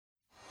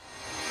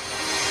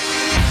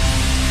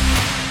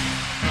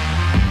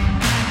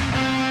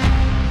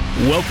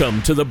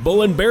Welcome to the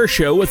Bull and Bear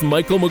Show with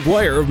Michael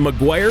McGuire of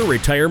McGuire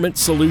Retirement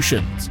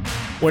Solutions.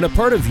 When a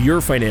part of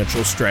your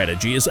financial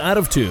strategy is out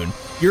of tune,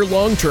 your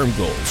long-term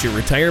goals, your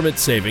retirement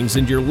savings,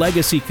 and your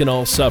legacy can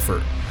all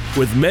suffer.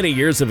 With many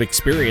years of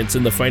experience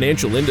in the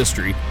financial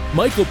industry,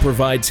 Michael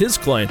provides his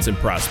clients and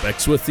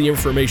prospects with the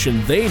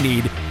information they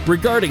need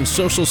regarding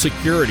Social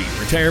Security,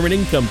 retirement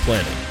income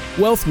planning,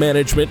 wealth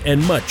management,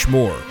 and much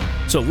more.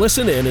 So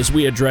listen in as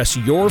we address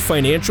your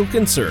financial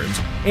concerns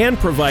and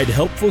provide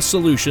helpful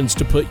solutions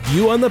to put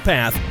you on the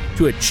path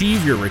to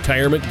achieve your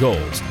retirement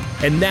goals.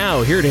 And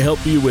now, here to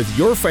help you with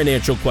your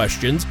financial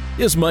questions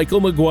is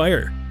Michael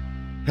McGuire.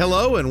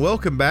 Hello and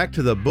welcome back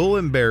to the Bull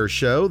and Bear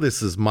Show.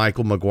 This is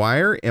Michael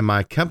McGuire and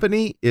my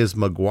company is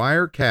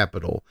McGuire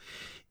Capital.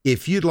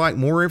 If you'd like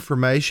more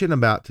information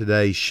about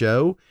today's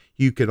show,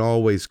 you can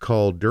always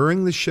call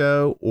during the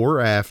show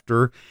or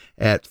after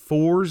at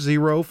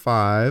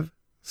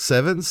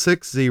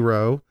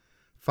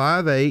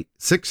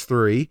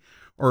 405-760-5863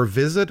 or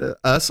visit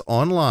us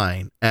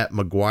online at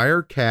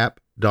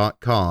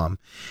McGuireCap.com.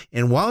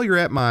 And while you're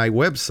at my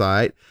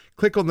website,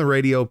 click on the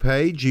radio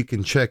page. You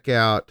can check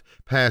out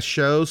past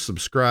shows,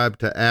 subscribe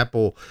to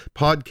Apple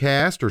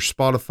Podcast or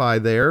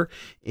Spotify there,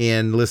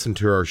 and listen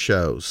to our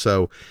shows.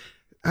 So,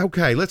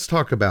 okay, let's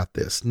talk about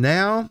this.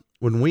 Now,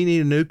 when we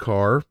need a new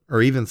car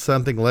or even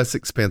something less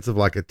expensive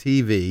like a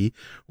TV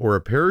or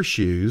a pair of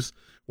shoes,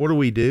 what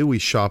do? We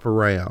shop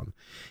around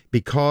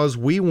because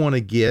we want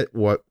to get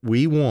what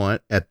we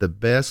want at the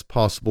best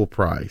possible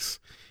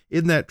price.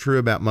 Isn't that true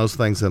about most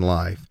things in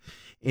life?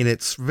 And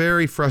it's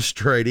very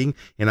frustrating,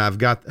 and I've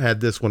had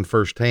this one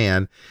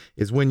firsthand,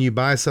 is when you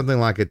buy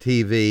something like a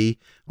TV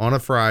on a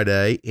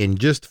Friday and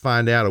just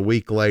find out a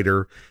week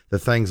later the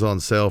thing's on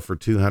sale for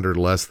 $200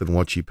 less than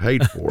what you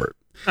paid for it.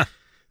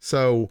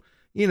 So,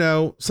 you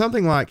know,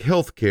 something like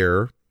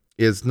healthcare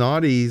is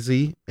not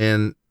easy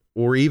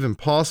or even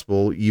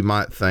possible, you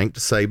might think, to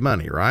save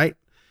money, right?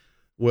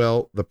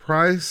 Well, the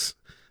price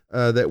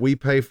that we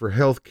pay for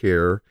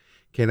healthcare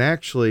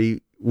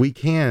we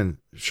can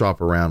shop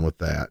around with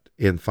that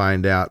and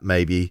find out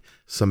maybe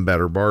some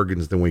better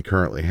bargains than we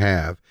currently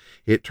have.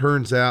 It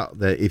turns out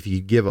that if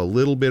you give a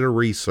little bit of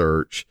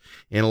research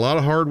and a lot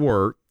of hard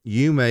work,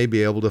 you may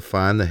be able to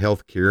find the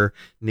healthcare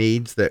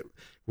needs that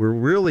will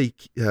really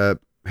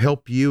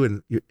help you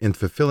in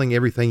fulfilling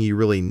everything you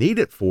really need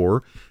it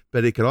for,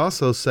 but it could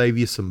also save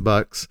you some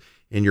bucks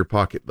in your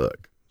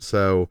pocketbook.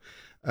 So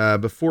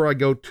before I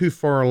go too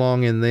far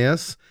along in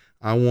this,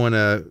 I want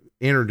to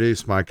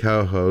introduce my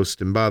co-host.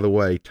 And by the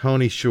way,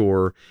 Tony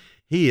Shore,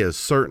 he is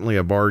certainly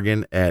a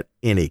bargain at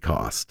any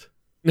cost.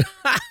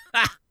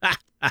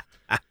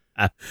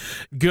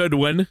 Good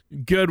one,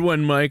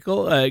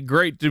 Michael.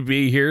 Great to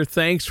be here.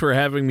 Thanks for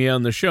having me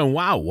on the show.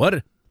 Wow, what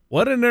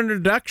an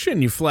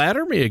introduction. You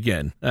flatter me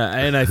again.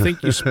 And I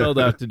think you spelled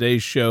out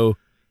today's show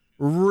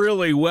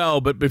really well.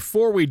 But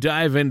before we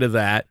dive into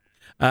that,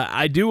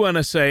 I do want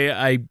to say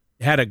I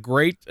had a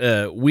great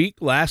week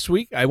last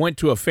week. I went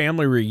to a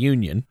family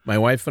reunion. My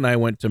wife and I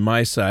went to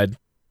my side,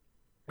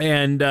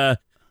 and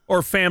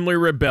or family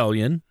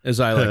rebellion, as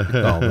I like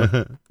to call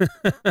them.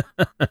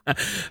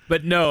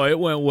 But no, it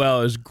went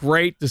well. It was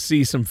great to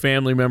see some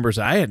family members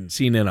I hadn't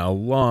seen in a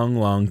long,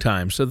 long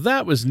time. So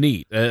that was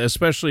neat,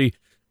 especially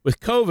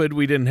with COVID.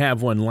 We didn't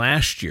have one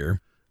last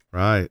year.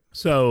 Right.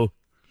 So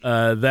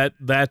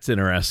that's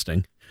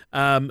interesting.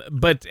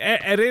 But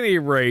at any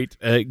rate,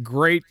 a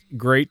great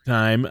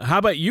time. How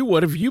about you?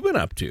 What have you been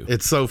up to?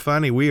 It's so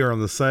funny. We are on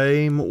the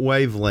same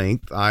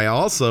wavelength. I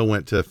also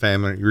went to a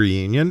family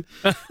reunion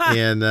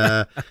in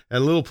a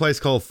little place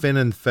called Fin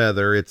and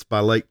Feather. It's by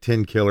Lake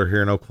Tenkiller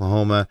here in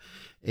Oklahoma.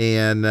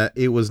 And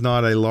it was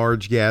not a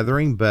large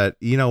gathering, but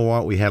you know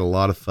what? We had a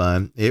lot of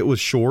fun. It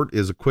was short. It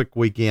was a quick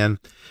weekend,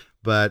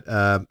 but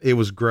it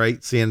was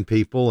great seeing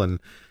people and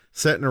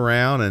sitting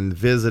around and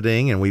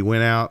visiting, and we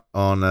went out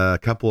on a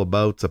couple of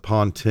boats, a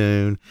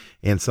pontoon,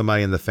 and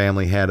somebody in the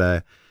family had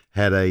a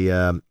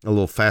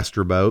little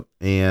faster boat,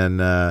 and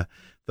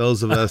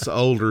those of us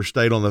older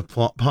stayed on the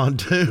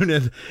pontoon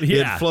and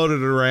it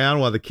floated around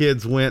while the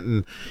kids went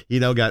and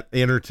got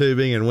inner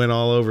tubing and went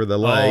all over the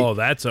lake. Oh,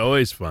 that's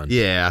always fun.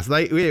 Yeah, so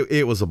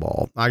it was a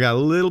ball. I got a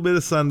little bit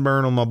of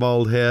sunburn on my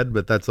bald head,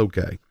 but that's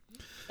okay.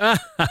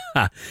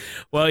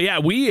 Well, yeah,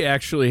 we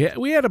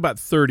had about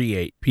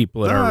 38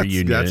 people at our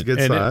reunion. That's a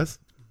good size.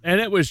 And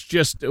it was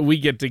just, we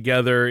get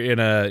together in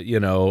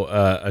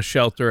a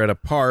shelter at a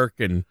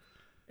park and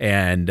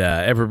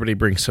everybody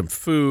brings some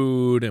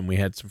food and we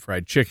had some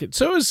fried chicken.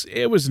 So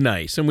it was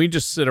nice. And we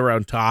just sit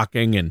around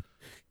talking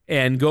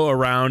and go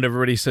around.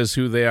 Everybody says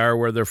who they are,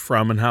 where they're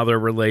from and how they're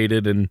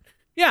related. And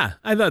yeah,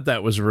 I thought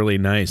that was really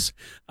nice.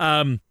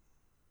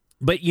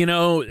 But,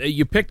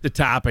 you picked the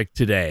topic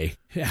today,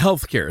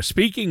 healthcare.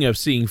 Speaking of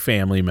seeing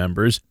family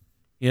members,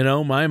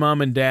 my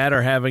mom and dad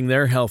are having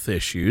their health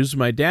issues.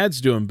 My dad's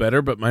doing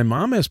better, but my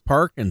mom has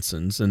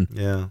Parkinson's, and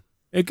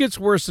it gets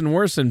worse and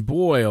worse. And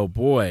boy, oh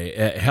boy,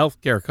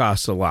 healthcare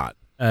costs a lot,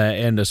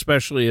 and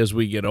especially as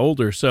we get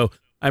older. So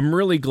I'm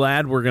really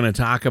glad we're going to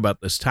talk about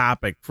this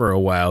topic for a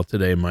while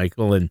today,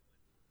 Michael. And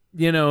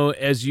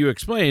as you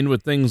explained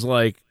with things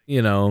like,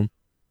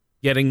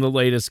 getting the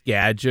latest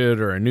gadget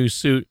or a new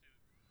suit,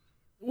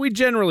 we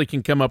generally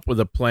can come up with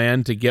a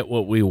plan to get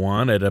what we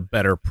want at a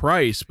better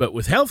price. But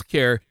with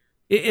healthcare,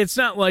 it's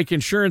not like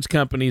insurance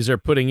companies are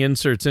putting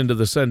inserts into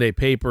the Sunday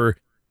paper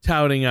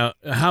touting out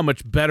how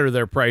much better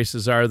their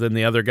prices are than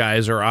the other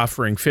guys are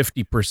offering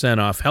 50%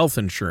 off health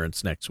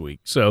insurance next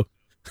week. So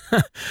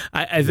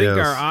I think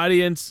our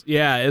audience,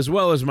 as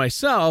well as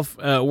myself,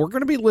 we're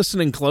going to be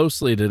listening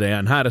closely today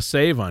on how to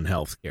save on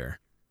healthcare.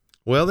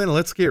 Well, then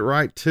let's get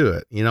right to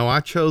it. I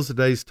chose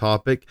today's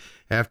topic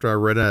after I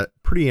read a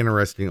pretty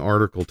interesting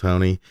article,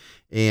 Tony,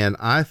 and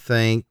I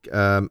think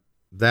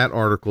that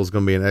article is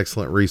going to be an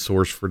excellent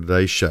resource for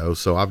today's show.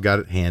 So I've got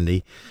it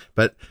handy.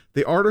 But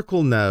the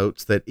article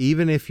notes that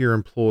even if your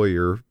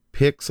employer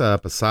picks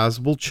up a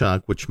sizable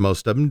chunk, which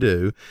most of them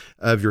do,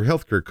 of your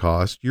healthcare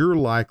costs, you're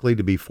likely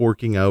to be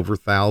forking over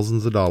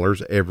thousands of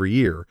dollars every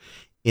year.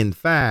 In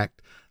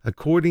fact,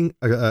 according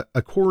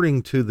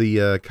to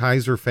the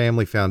Kaiser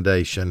Family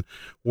Foundation,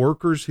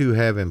 workers who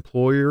have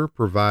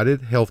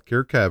employer-provided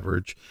healthcare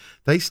coverage,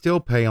 they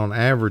still pay on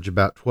average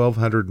about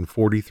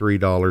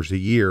 $1,243 a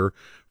year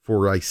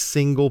for a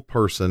single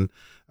person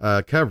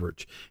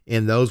coverage.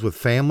 And those with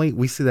family,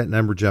 we see that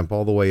number jump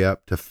all the way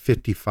up to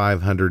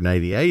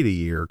 $5,588 a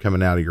year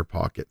coming out of your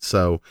pocket.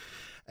 So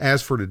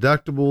as for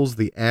deductibles,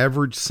 the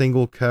average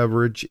single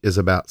coverage is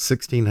about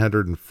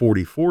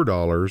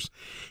 $1,644.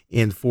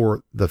 And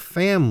for the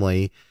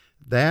family,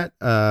 that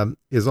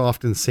is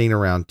often seen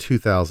around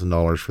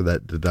 $2,000 for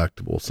that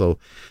deductible. So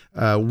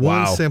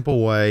one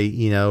simple way,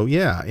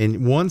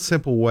 and one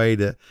simple way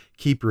to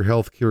keep your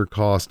healthcare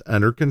cost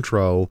under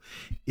control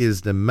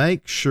is to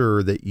make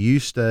sure that you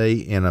stay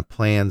in a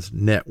plan's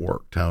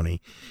network, Tony.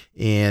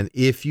 And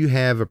if you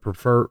have a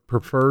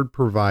preferred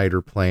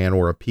provider plan,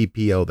 or a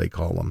PPO, they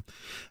call them,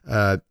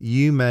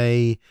 you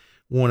may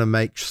want to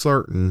make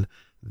certain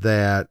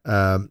that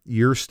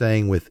you're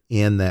staying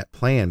within that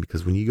plan,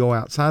 because when you go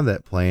outside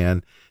that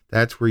plan,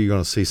 that's where you're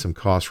going to see some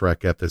cost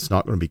rack up that's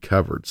not going to be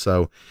covered.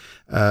 So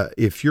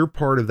if you're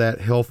part of that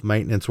health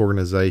maintenance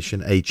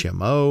organization,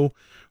 HMO,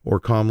 or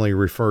commonly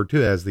referred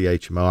to as the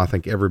HMO, I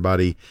think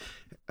everybody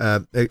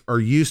are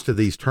used to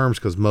these terms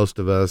because most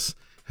of us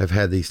have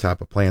had these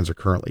type of plans or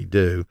currently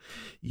do.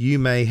 You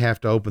may have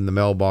to open the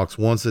mailbox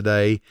once a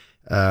day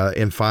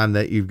and find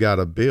that you've got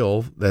a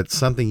bill that's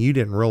something you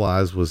didn't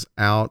realize was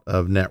out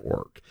of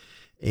network.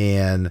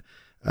 And,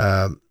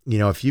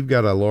 if you've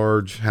got a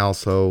large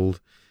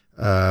household,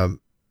 and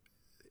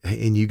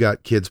you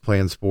got kids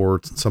playing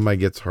sports and somebody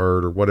gets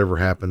hurt or whatever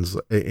happens,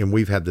 and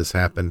we've had this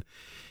happen,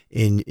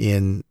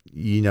 and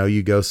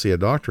you go see a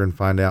doctor and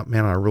find out,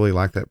 man, I really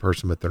like that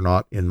person, but they're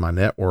not in my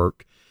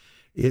network.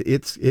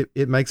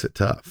 It makes it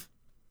tough.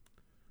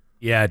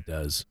 Yeah, it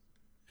does.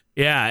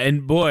 Yeah.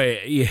 And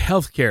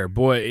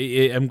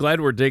healthcare, I'm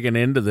glad we're digging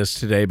into this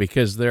today,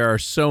 because there are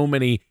so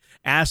many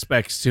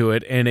aspects to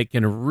it, and it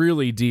can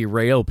really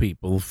derail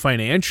people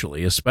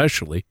financially,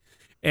 especially.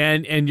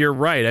 And you're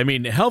right. I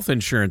mean, health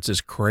insurance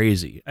is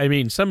crazy. I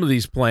mean, some of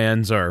these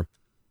plans are,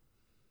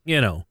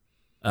 $1,000,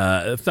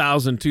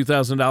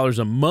 $2,000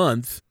 a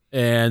month,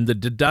 and the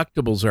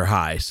deductibles are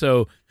high.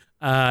 So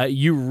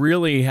you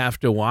really have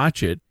to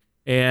watch it.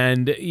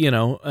 And,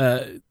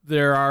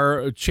 there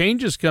are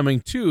changes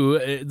coming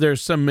too.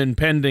 There's some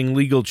impending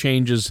legal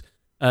changes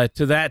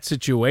to that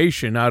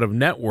situation out of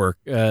network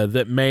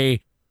that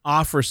may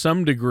offer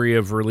some degree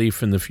of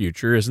relief in the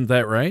future. Isn't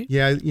that right?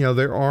 Yeah,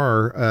 there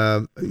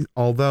are,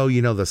 although,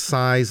 the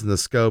size and the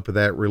scope of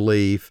that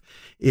relief,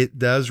 it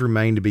does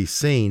remain to be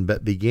seen.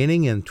 But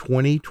beginning in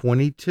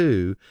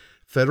 2022,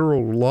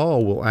 federal law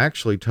will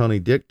actually, Tony,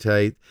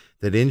 dictate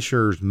that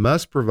insurers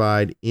must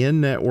provide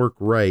in-network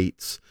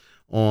rates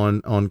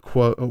on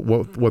quote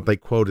what they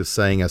quote as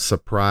saying a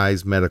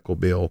surprise medical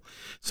bill.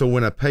 So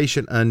when a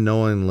patient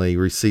unknowingly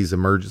receives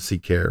emergency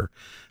care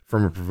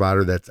from a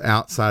provider that's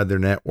outside their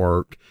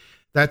network,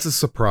 that's a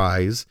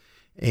surprise.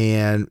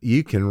 And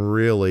you can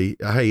really,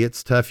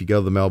 it's tough. You go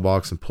to the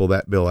mailbox and pull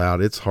that bill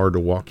out. It's hard to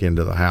walk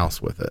into the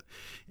house with it.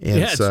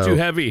 And it's too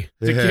heavy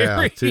to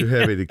carry. Too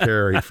heavy to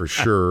carry for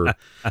sure.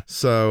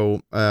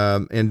 So,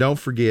 and don't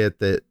forget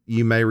that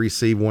you may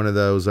receive one of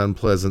those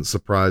unpleasant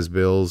surprise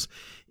bills,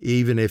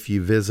 even if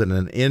you visit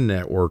an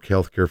in-network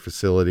healthcare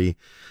facility,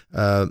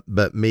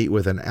 but meet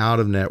with an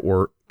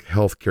out-of-network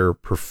healthcare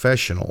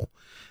professional.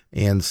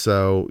 And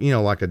so,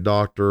 like a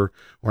doctor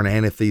or an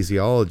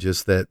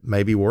anesthesiologist that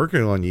may be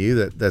working on you,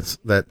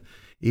 that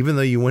even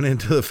though you went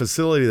into the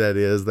facility,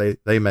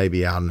 they may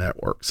be out of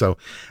network. So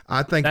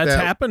I think that's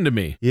happened to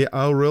me. Yeah.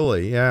 Oh,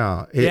 really?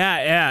 Yeah.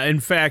 Yeah. In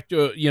fact,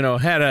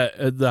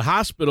 the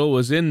hospital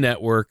was in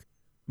network,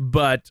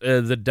 but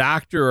the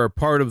doctor or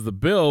part of the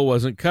bill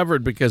wasn't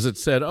covered because it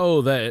said,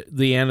 that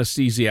the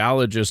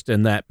anesthesiologist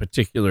and that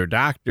particular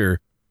doctor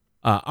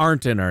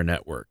aren't in our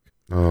network.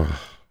 Oh.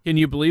 Can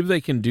you believe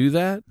they can do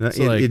that?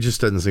 It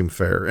just doesn't seem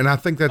fair. And I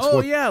think that's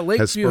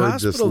Lakeview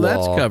Hospital,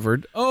 that's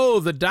covered.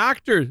 The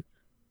doctor.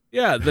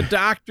 Yeah, the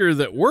doctor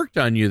that worked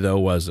on you, though,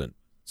 wasn't.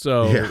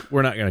 So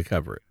we're not going to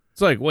cover it.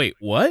 It's like, wait,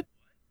 what?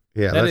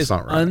 Yeah, That that's is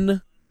not right.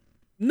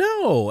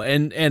 no,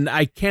 and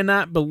I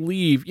cannot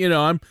believe,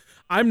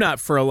 I'm not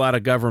for a lot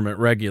of government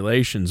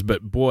regulations,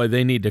 but boy,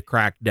 they need to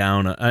crack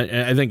down.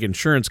 I think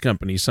insurance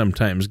companies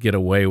sometimes get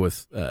away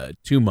with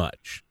too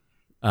much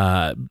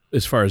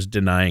as far as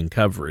denying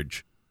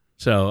coverage.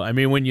 So, I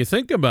mean, when you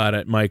think about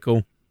it,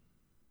 Michael,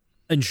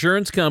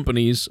 insurance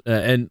companies,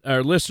 and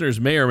our listeners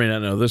may or may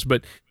not know this,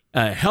 but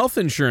health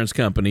insurance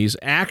companies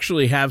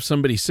actually have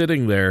somebody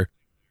sitting there,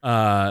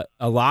 a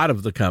lot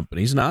of the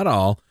companies, not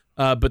all,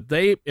 but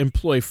they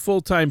employ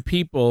full-time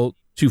people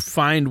to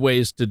find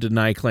ways to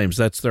deny claims.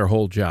 That's their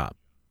whole job,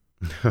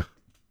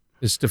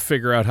 is to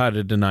figure out how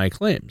to deny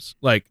claims.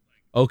 Like,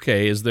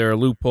 okay, is there a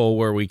loophole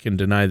where we can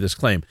deny this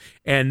claim?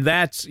 And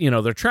that's,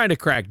 they're trying to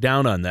crack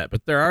down on that.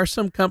 But there are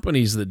some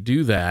companies that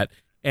do that,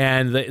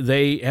 and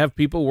they have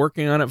people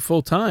working on it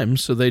full time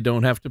so they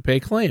don't have to pay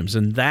claims.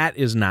 And that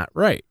is not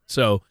right.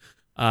 So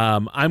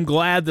I'm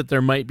glad that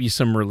there might be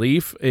some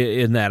relief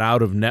in that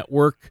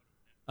out-of-network,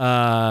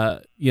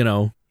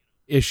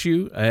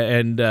 issue,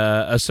 and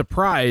a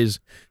surprise.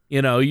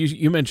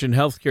 You mentioned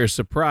healthcare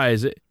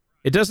surprise.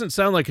 It doesn't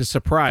sound like a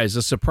surprise.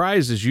 A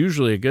surprise is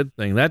usually a good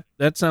thing.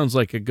 That sounds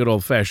like a good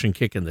old-fashioned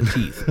kick in the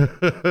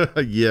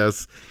teeth.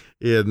 Yes.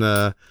 And,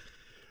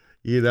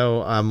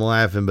 I'm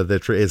laughing, but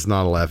it's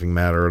not a laughing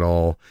matter at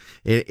all.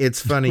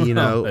 It's funny,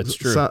 That's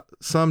true.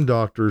 Some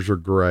doctors are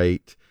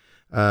great.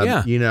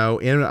 Yeah. In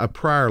a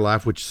prior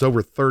life, which is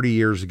over 30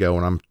 years ago,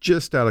 when I'm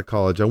just out of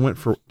college, I went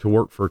to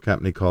work for a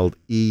company called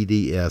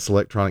EDS,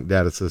 Electronic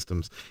Data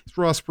Systems. It's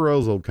Ross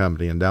Perot's old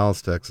company in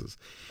Dallas, Texas.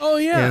 Oh,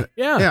 yeah. And,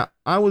 yeah.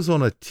 I was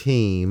on a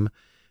team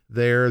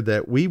there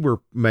that we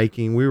were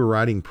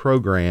writing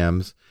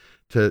programs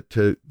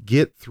to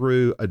get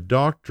through. A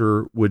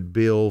doctor would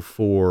bill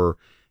for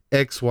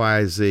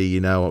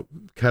XYZ,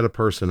 cut a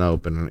person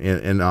open,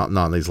 and not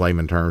in these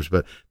layman terms,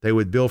 but they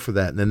would bill for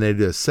that. And then they'd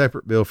do a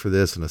separate bill for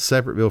this and a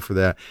separate bill for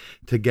that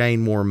to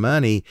gain more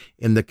money.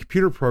 And the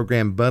computer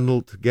program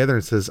bundled together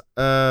and says,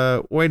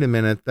 wait a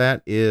minute,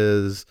 that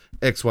is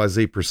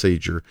XYZ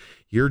procedure.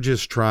 You're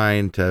just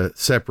trying to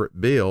separate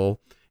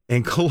bill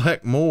and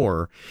collect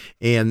more.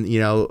 And,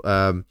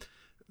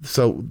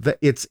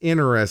 it's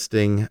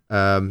interesting.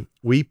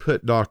 We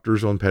put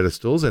doctors on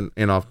pedestals, and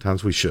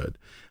oftentimes we should.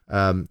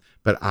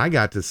 But I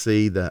got to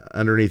see the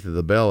underneath of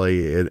the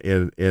belly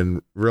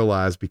and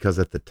realize, because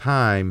at the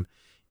time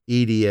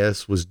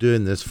EDS was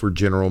doing this for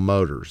General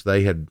Motors.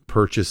 They had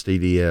purchased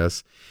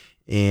EDS,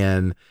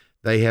 and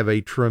they have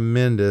a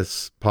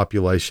tremendous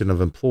population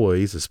of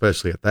employees,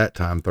 especially at that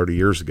time, 30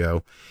 years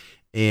ago.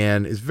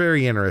 And it's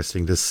very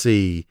interesting to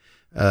see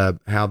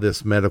how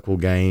this medical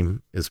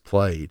game is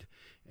played.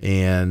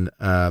 And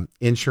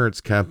insurance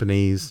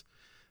companies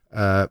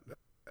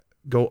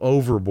go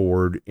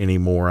overboard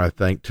anymore, I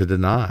think, to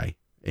deny.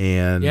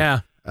 And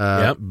Yep.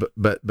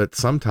 but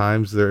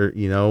sometimes they're,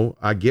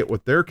 I get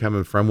what they're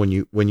coming from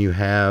when you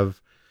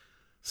have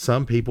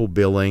some people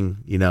billing,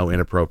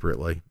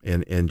 inappropriately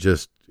and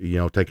just,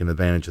 taking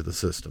advantage of the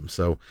system.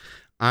 So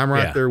I'm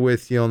right there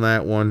with you on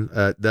that one.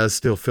 It does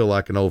still feel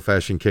like an old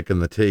fashioned kick in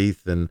the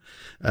teeth. And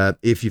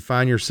if you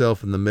find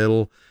yourself in the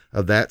middle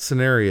of that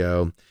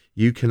scenario,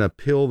 you can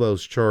appeal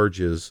those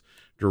charges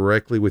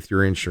directly with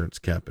your insurance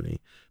company.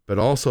 But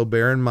also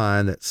bear in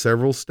mind that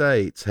several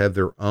states have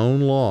their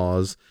own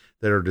laws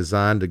that are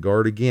designed to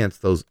guard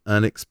against those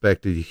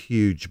unexpected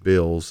huge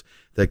bills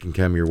that can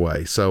come your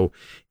way. So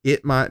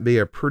it might be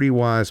a pretty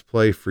wise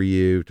play for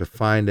you to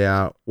find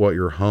out what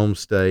your home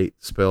state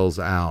spells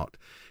out.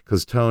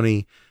 Because,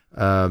 Tony,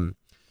 oftentimes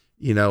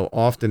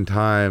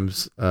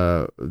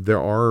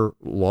there are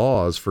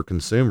laws for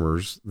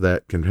consumers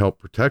that can help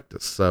protect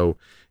us. So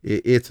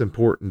it's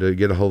important to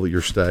get a hold of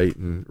your state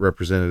and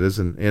representatives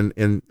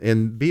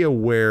and be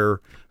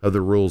aware of the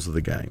rules of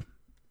the game.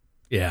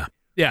 Yeah,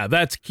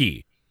 that's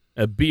key.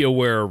 Be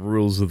aware of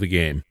rules of the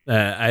game.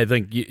 I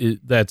think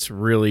that's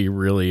really,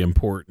 really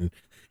important.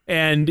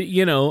 And,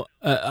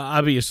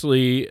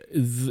 obviously,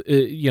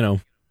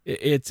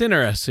 it's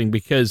interesting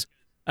because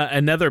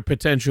another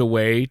potential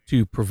way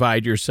to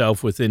provide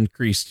yourself with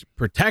increased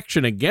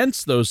protection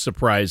against those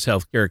surprise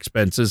healthcare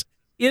expenses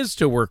is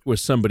to work with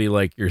somebody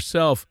like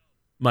yourself,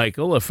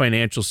 Michael, a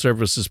financial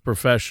services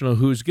professional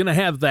who's going to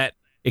have that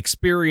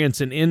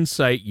experience and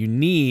insight you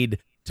need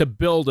to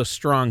build a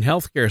strong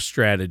healthcare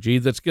strategy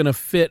that's going to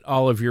fit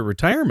all of your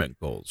retirement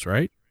goals,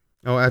 right?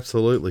 Oh,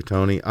 absolutely,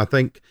 Tony. I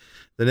think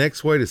the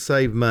next way to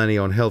save money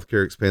on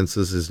healthcare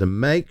expenses is to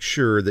make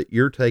sure that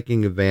you're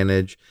taking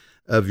advantage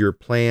of your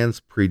plan's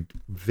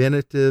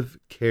preventative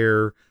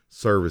care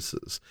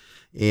services.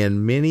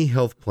 And many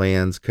health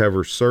plans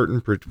cover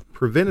certain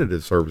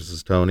preventative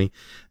services, Tony,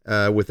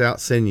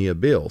 without sending you a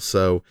bill.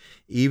 So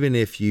even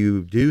if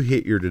you do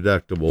hit your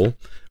deductible,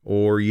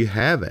 or if you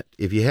haven't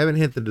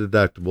hit the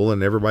deductible,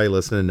 and everybody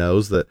listening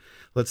knows that,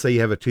 let's say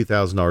you have a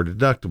 $2,000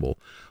 deductible.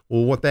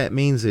 Well, what that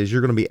means is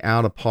you're going to be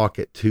out of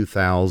pocket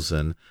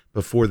 $2,000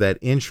 before that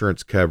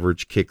insurance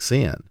coverage kicks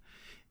in.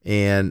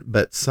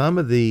 But some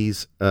of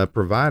these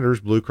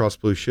providers, Blue Cross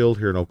Blue Shield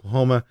here in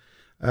Oklahoma,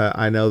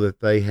 I know that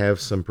they have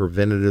some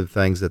preventative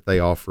things that they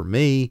offer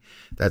me.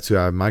 That's who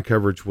I have my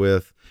coverage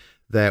with,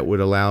 that would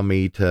allow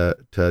me to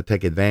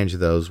take advantage of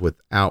those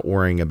without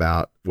worrying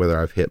about whether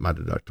I've hit my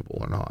deductible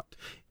or not.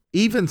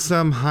 Even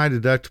some high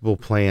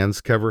deductible plans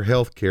cover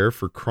health care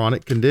for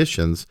chronic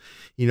conditions,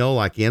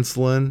 like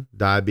insulin,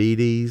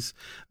 diabetes,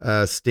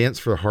 stents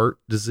for heart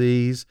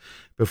disease,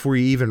 before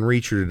you even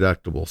reach your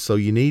deductible. So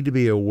you need to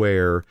be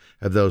aware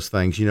of those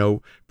things.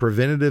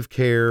 Preventative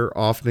care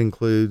often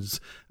includes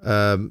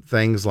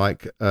things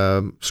like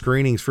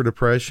screenings for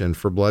depression,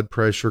 for blood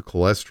pressure,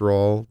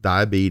 cholesterol,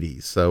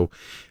 diabetes. So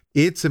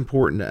it's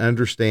important to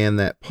understand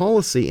that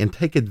policy and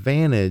take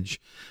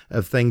advantage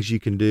of things you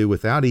can do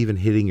without even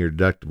hitting your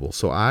deductible.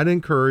 So I'd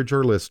encourage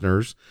our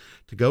listeners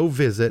to go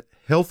visit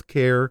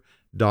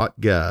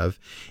healthcare.gov,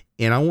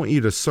 and I want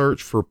you to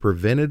search for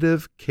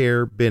preventative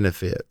care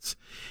benefits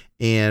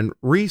and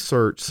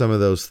research some of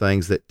those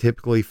things that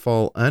typically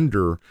fall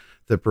under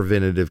the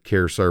preventative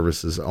care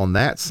services. On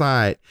that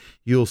site,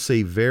 you'll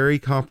see very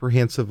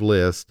comprehensive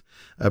list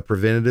of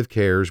preventative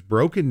cares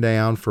broken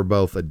down for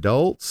both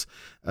adults.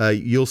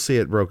 You'll see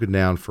it broken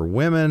down for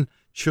women,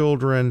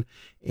 children,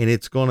 and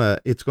it's gonna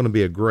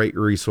be a great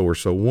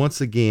resource. So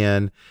once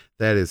again,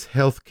 that is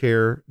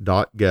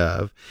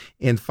healthcare.gov.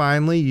 And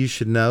finally, you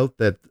should note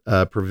that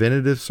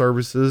preventative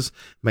services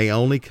may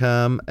only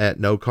come at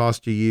no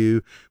cost to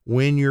you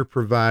when you're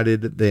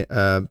provided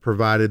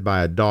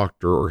by a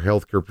doctor or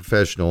healthcare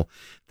professional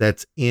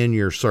that's in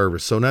your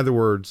service. So in other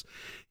words,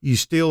 you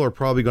still are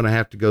probably going to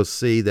have to go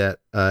see that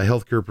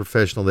healthcare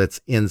professional that's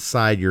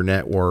inside your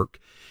network,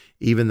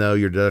 even though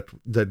your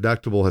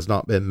deductible has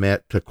not been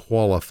met to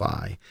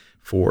qualify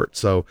for it.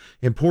 So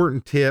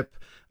important tip,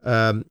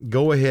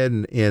 go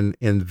ahead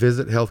and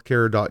visit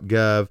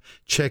healthcare.gov,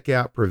 check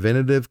out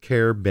preventative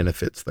care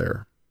benefits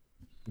there.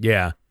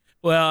 Yeah.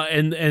 Well,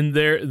 and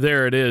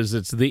there it is.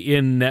 It's the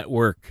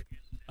in-network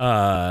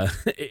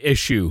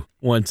issue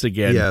once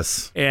again.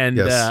 Yes. And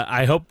yes.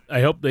 I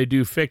hope they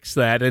do fix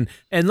that. And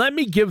let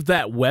me give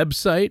that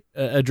website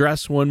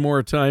address one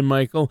more time,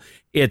 Michael.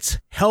 It's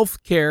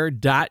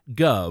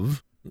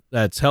healthcare.gov.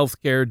 That's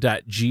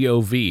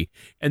healthcare.gov.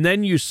 And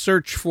then you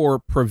search for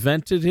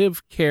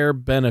preventative care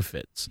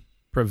benefits.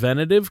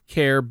 Preventative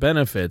care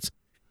benefits.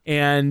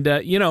 And,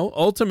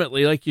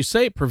 ultimately, like you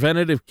say,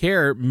 preventative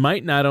care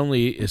might not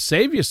only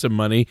save you some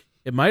money,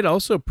 it might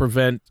also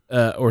prevent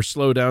or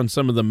slow down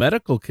some of the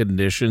medical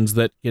conditions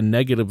that can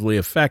negatively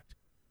affect,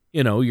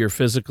 your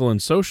physical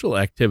and social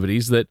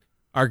activities that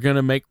are going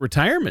to make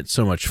retirement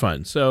so much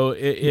fun. So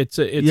it's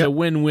a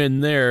win-win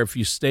there if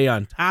you stay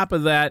on top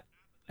of that.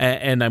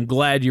 And I'm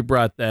glad you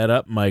brought that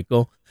up,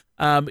 Michael.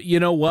 You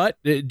know what?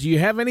 Do you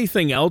have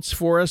anything else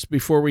for us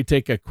before we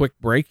take a quick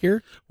break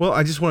here? Well,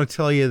 I just want to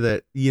tell you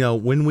that,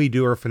 when we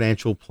do our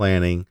financial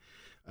planning,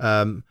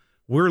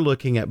 we're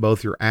looking at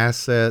both your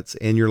assets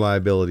and your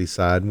liability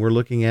side, and we're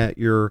looking at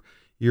your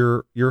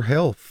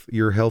health,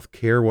 your health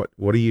care. What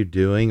are you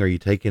doing? Are you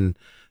taking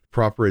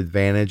proper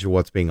advantage of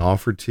what's being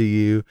offered to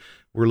you?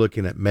 We're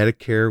looking at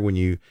Medicare when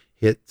you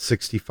hit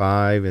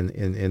 65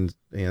 and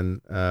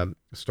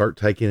start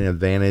taking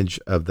advantage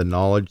of the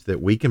knowledge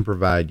that we can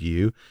provide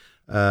you.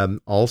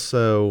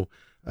 Also,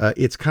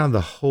 it's kind of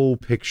the whole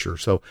picture.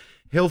 So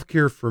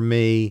healthcare for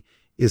me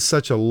is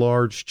such a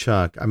large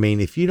chunk. I mean,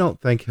 if you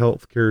don't think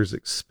healthcare is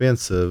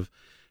expensive,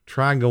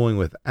 try going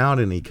without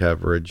any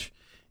coverage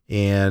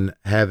and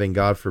having,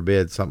 God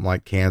forbid, something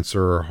like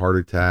cancer or heart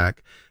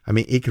attack. I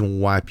mean, it can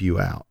wipe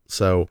you out.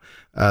 So,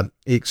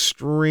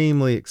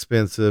 extremely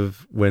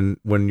expensive when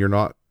you're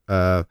not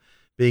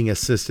being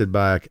assisted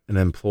by an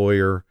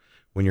employer,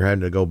 when you're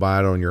having to go buy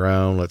it on your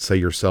own. Let's say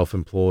you're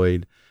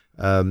self-employed.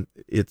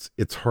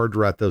 It's hard to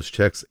write those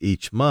checks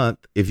each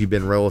month if you've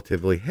been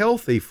relatively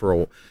healthy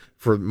for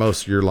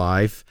most of your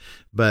life.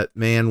 But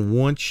man,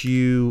 once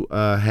you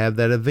have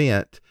that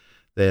event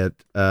that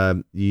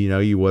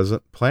you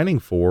wasn't planning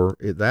for,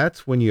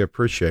 that's when you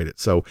appreciate it.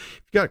 So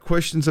if you got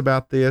questions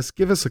about this,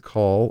 give us a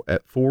call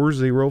at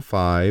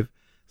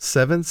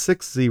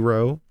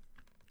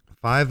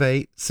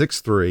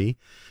 405-760-5863.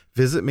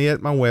 Visit me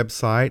at my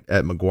website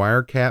at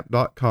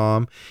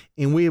McGuireCap.com,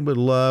 and we would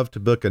love to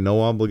book a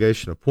no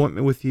obligation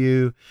appointment with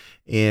you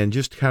and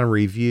just kind of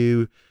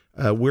review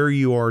where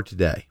you are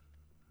today.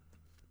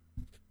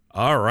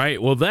 All right.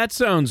 Well, that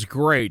sounds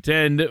great.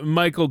 And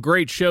Michael,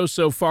 great show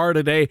so far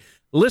today.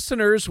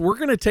 Listeners, we're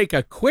going to take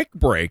a quick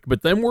break,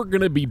 but then we're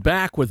going to be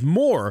back with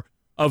more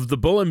of the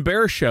Bull and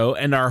Bear Show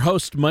and our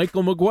host,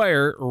 Michael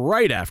McGuire,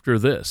 right after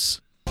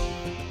this.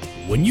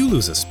 When you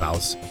lose a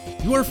spouse,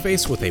 you are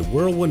faced with a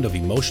whirlwind of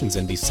emotions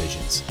and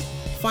decisions.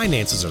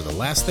 Finances are the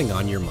last thing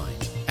on your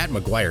mind. At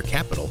McGuire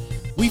Capital,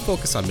 we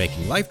focus on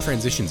making life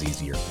transitions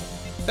easier.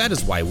 That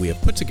is why we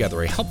have put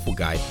together a helpful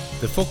guide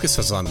that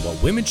focuses on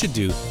what women should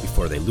do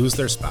before they lose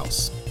their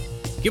spouse.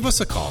 Give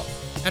us a call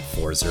at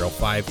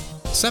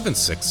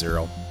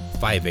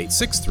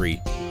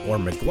 405-760-5863 or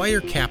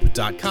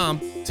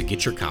McGuireCap.com to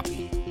get your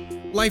copy.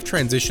 Life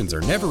transitions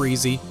are never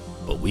easy,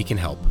 but we can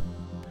help.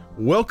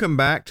 Welcome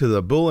back to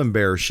the Bull and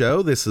Bear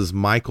Show. This is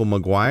Michael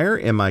McGuire,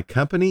 and my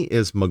company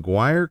is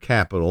McGuire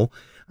Capital.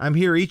 I'm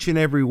here each and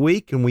every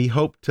week, and we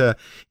hope to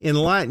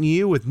enlighten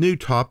you with new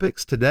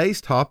topics.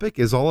 Today's topic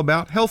is all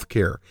about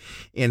healthcare,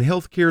 and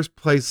healthcare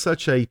plays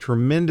such a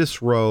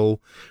tremendous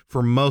role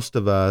for most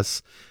of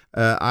us.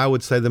 I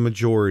would say the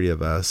majority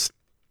of us.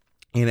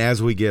 And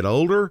as we get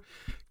older,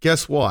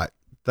 guess what?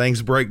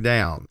 Things break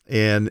down,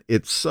 and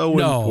it's so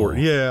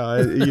important.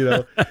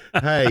 Yeah,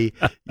 hey,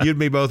 you and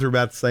me both are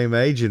about the same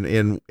age,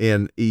 and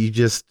you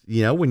just,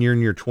 when you're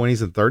in your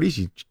 20s and 30s,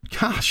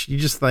 you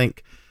just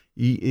think,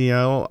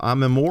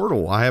 I'm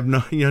immortal. I have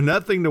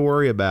nothing to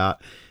worry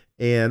about.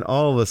 And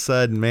all of a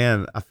sudden,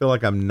 man, I feel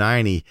like I'm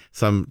 90.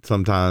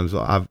 Sometimes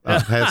I've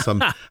had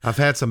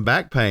some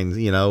back pains,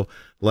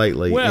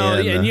 lately. Well,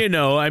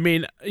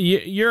 and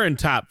you're in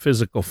top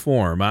physical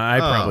form. I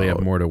probably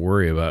have more to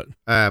worry about.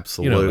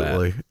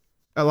 Absolutely.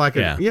 Like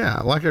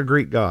a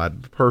Greek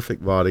god,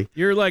 perfect body.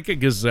 You're like a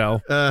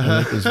gazelle.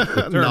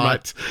 The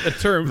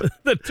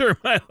term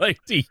I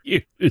like to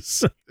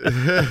use.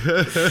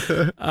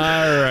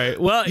 All right.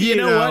 Well, you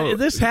know what?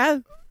 This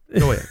has.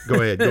 Go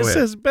ahead. This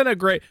has been a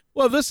great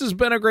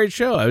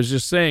show. I was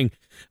just saying,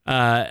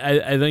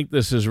 I think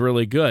this is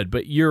really good,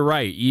 but you're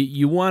right.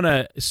 You want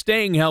to,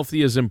 staying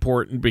healthy is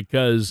important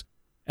because,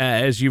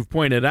 as you've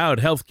pointed out,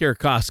 healthcare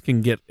costs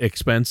can get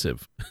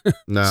expensive.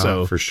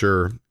 No, for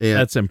sure. And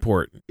that's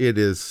important. It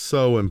is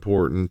so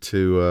important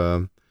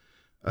to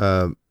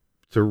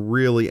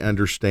really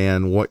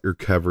understand what your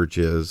coverage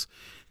is.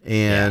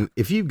 And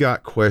if you've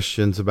got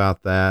questions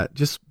about that,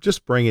 just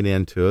bring it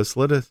in to us.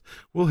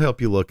 We'll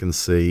help you look and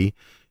see,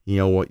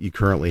 what you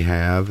currently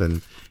have.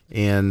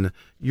 And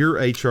your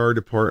HR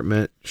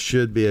department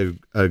should be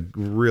a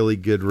really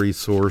good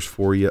resource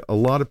for you. A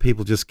lot of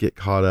people just get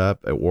caught up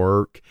at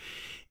work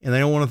and they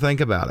don't want to think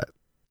about it.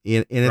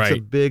 And it's a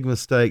big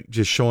mistake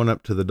just showing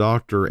up to the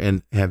doctor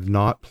and have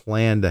not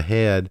planned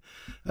ahead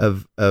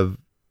of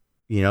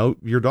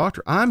your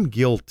doctor. I'm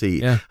guilty.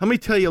 Yeah. Let me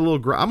tell you a little,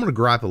 I'm going to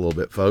gripe a little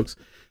bit, folks.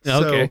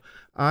 Okay. So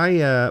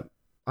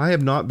I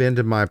have not been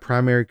to my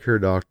primary care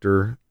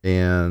doctor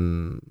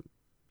in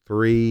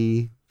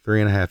three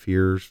and a half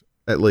years,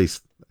 at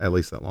least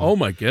that long. Oh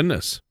my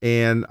goodness.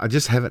 And I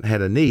just haven't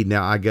had a need.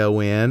 Now I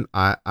go in,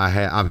 I'm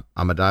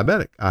a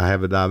diabetic. I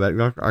have a diabetic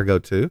doctor I go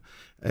to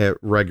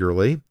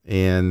regularly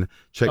and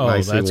check my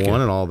AC1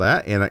 and all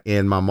that.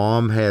 And my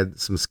mom had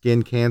some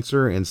skin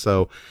cancer. And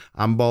so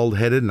I'm bald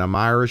headed and I'm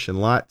Irish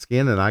and light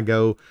skin. And I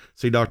go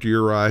see Dr.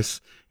 Urice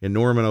in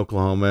Norman,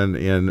 Oklahoma,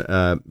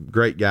 and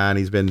great guy. And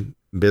he's been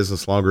in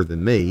business longer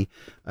than me.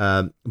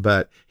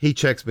 But he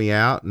checks me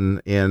out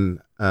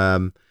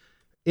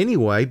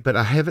anyway, but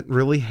I haven't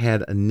really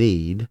had a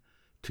need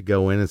to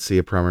go in and see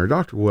a primary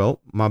doctor. Well,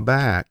 my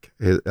back,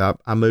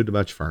 I moved a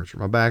bunch of furniture.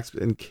 My back's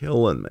been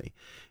killing me.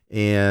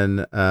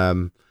 And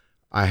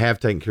I have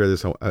taken care of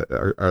this,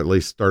 or at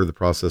least started the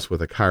process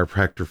with a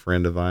chiropractor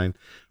friend of mine.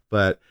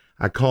 But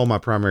I called my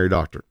primary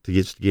doctor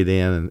to get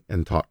in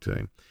and talk to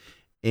him.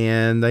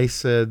 And they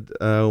said,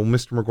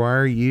 Mr.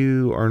 McGuire,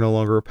 you are no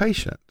longer a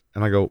patient.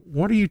 And I go,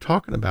 what are you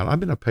talking about? I've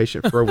been a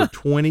patient for over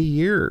 20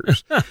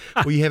 years.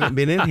 Well, you haven't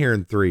been in here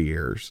in 3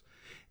 years.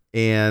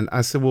 And I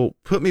said, well,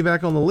 put me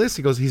back on the list.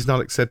 He goes, he's not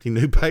accepting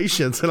new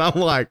patients. And I'm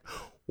like,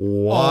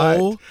 what?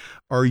 Oh,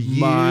 are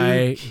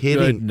you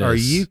kidding? Goodness. Are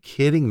you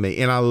kidding me?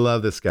 And I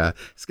love this guy.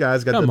 This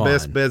guy's got the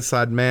best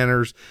bedside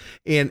manners.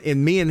 And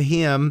me and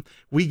him,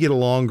 we get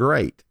along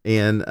great.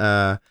 And,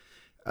 but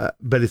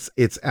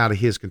it's out of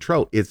his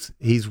control.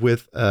 He's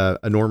with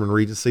a Norman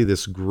Regency,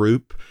 this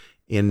group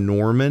in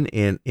Norman,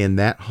 and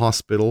that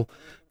hospital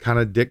kind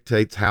of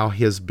dictates how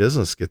his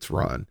business gets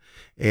run.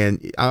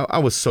 And I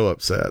was so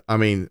upset. I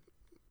mean,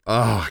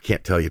 I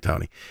can't tell you,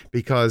 Tony,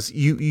 because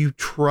you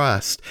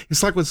trust.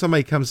 It's like when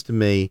somebody comes to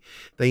me,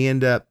 they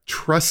end up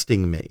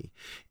trusting me,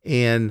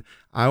 and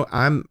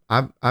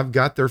I've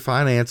got their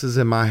finances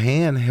in my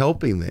hand,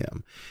 helping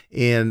them.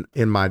 And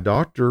my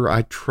doctor,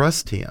 I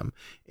trust him,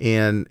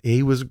 and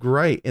he was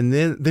great. And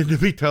then to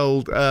be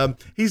told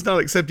he's not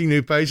accepting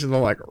new patients,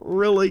 I'm like,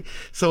 really?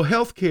 So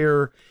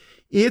healthcare,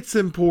 it's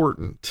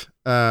important.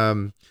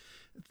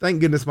 Thank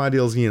goodness my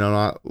deal's,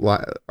 not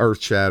earth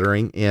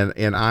shattering.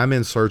 And I'm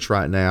in search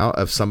right now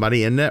of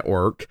somebody in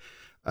network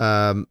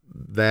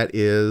that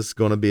is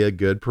going to be a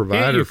good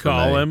provider. Can't you for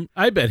call me. him?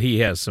 I bet he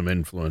has some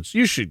influence.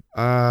 You should.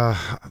 I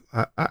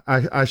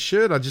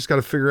should. I just got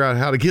to figure out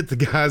how to get the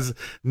guy's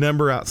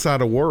number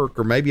outside of work,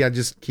 or maybe I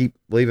just keep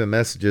leaving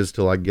messages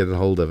till I get a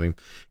hold of him,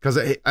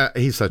 because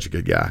he's such a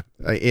good guy.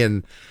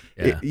 And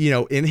and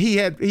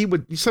he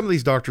would. Some of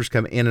these doctors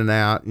come in and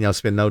out.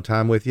 Spend no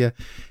time with you.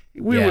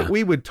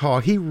 We would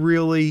talk. He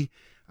really.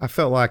 I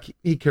felt like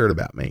he cared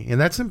about me, and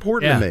that's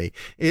important to me.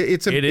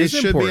 It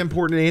should be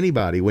important to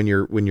anybody when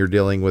you're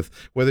dealing with,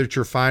 whether it's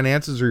your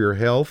finances or your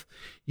health.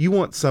 You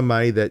want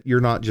somebody that you're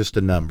not just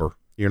a number.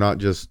 You're not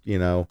just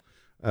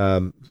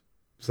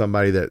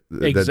somebody that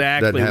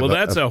Exactly. doesn't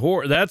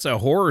have That's a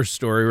horror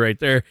story right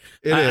there.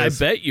 I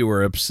bet you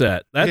were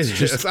upset. That's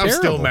just I'm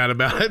terrible. still mad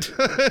about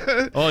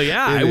it. Oh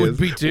yeah, I would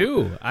be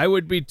too.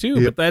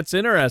 Yep. But that's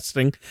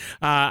interesting.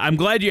 I'm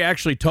glad you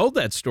actually told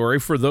that story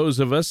for those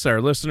of us,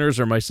 our listeners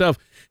or myself.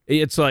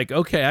 It's like,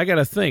 okay, I got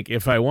to think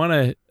if I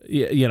want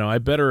to, I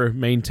better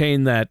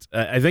maintain that.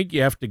 I think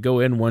you have to go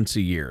in once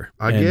a year.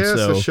 I guess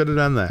I should have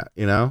done that,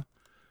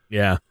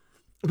 Yeah.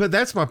 But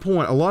that's my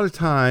point. A lot of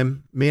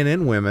time, men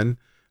and women,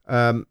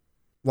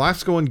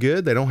 life's going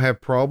good. They don't have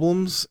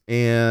problems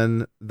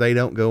and they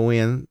don't go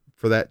in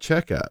for that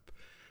checkup.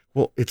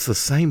 Well, it's the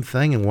same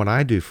thing in what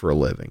I do for a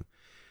living.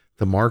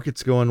 The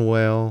market's going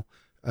well.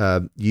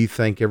 You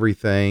think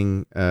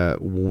everything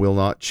will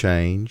not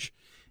change.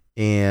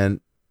 And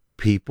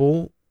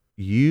people,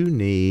 you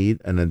need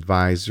an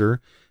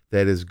advisor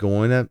that is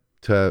going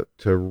to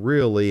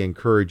really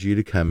encourage you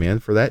to come in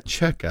for that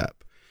checkup.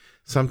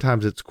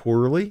 Sometimes it's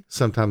quarterly,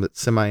 sometimes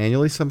it's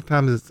semi-annually,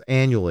 sometimes it's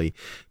annually,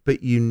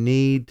 but you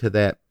need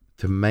to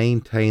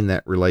maintain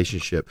that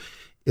relationship,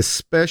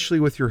 especially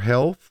with your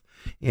health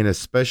and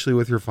especially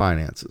with your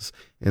finances.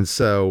 And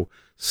so,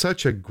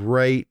 such a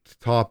great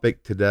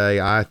topic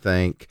today, I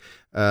think,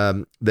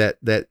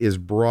 that is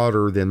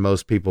broader than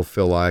most people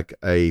feel like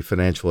a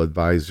financial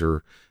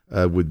advisor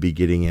would be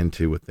getting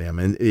into with them.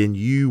 And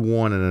you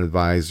want an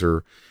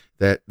advisor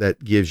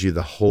that gives you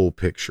the whole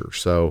picture.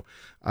 So,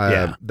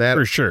 that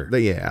for sure.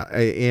 Yeah.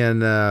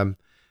 And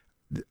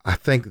I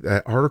think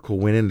that article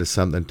went into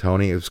something,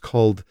 Tony. It was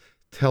called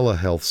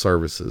telehealth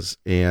services.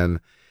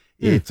 And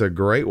it's a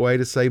great way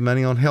to save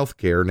money on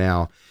healthcare.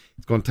 Now,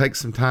 it's going to take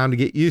some time to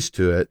get used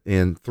to it.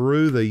 And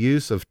through the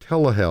use of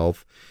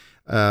telehealth,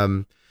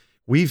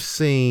 we've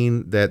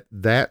seen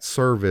that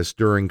service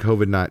during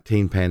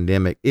COVID-19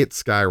 pandemic, it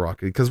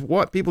skyrocketed because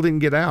people didn't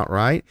get out,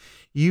 right?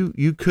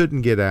 You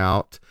couldn't get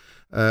out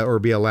or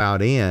be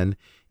allowed in.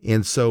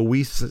 And so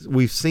we've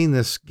seen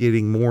this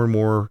getting more and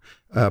more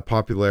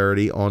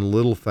popularity on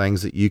little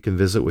things that you can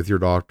visit with your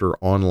doctor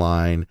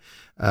online.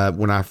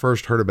 When I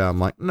first heard about it, I'm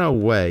like, no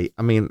way.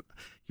 I mean,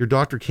 your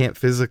doctor can't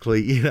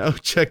physically,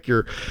 check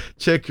your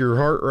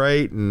heart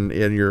rate and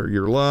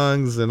your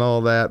lungs and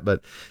all that.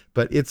 But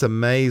it's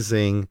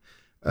amazing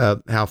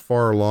how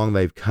far along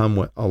they've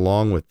come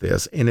along with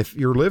this. And if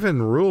you're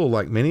living rural,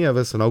 like many of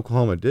us in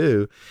Oklahoma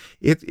do,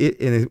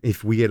 and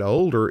if we get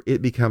older,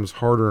 it becomes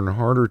harder and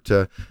harder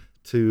to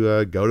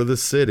go to the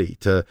city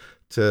to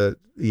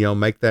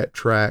make that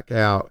track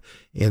out.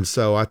 And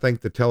so I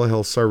think the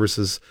telehealth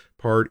services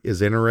part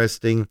is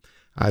interesting.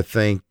 I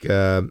think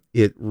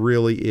it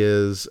really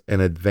is an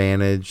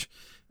advantage,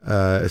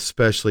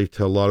 especially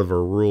to a lot of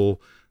our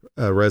rural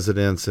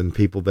residents and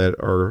people that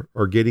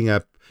are getting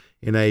up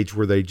in age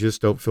where they just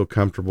don't feel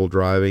comfortable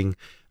driving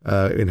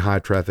in high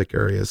traffic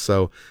areas.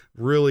 So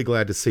really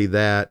glad to see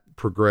that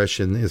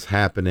progression is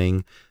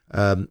happening.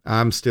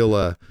 I'm still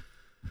a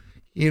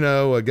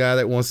guy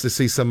that wants to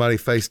see somebody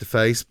face to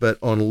face, but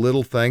on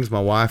little things,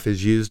 my wife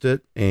has used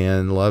it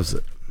and loves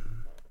it.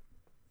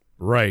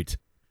 Right.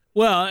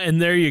 Well, and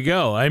there you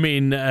go. I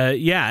mean,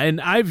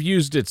 and I've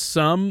used it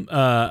some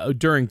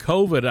during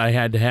COVID. I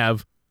had to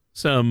have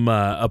some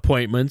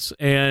appointments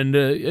and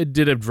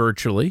did it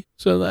virtually.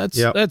 So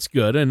that's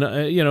good. And,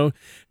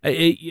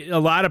 a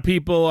lot of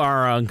people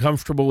are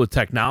uncomfortable with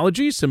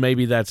technology, so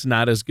maybe that's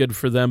not as good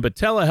for them. But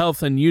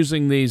telehealth and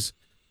using these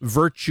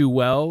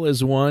Virtuell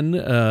is one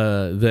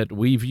that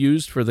we've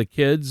used for the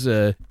kids.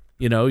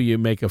 You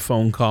make a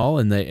phone call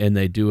and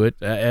they do it.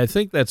 I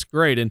think that's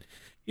great. And,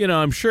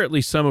 I'm sure at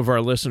least some of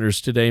our listeners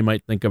today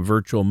might think a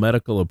virtual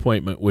medical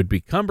appointment would be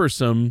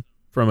cumbersome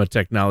from a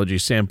technology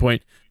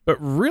standpoint. But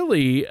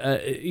really,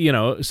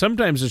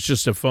 sometimes it's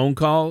just a phone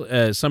call.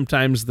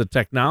 Sometimes the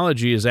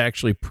technology is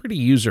actually pretty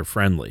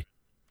user-friendly.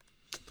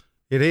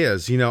 It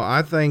is.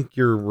 I think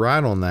you're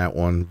right on that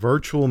one.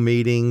 Virtual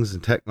meetings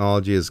and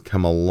technology has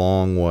come a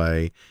long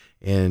way.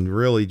 And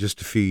really just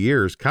a few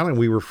years, kind of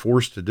we were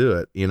forced to do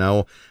it.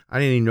 I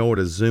didn't even know what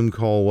a Zoom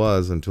call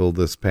was until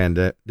this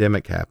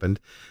pandemic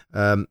happened.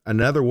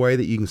 Another way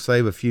that you can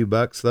save a few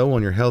bucks, though,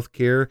 on your health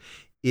care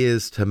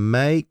is to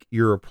make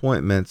your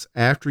appointments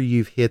after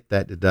you've hit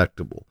that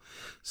deductible.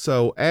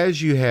 So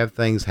as you have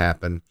things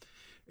happen,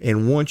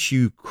 and once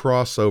you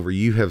cross over,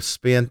 you have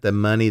spent the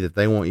money that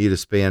they want you to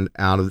spend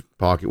out of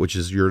pocket, which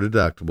is your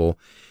deductible,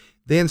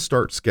 then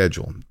start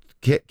scheduling.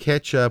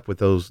 Catch up with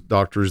those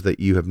doctors that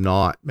you have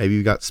not. Maybe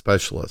you've got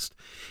specialists.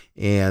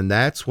 And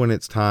that's when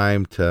it's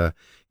time to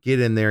get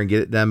in there and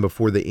get it done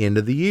before the end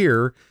of the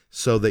year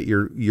so that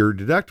your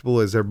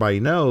deductible, as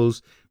everybody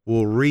knows,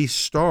 will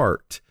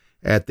restart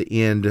at the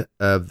end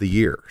of the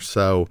year.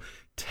 So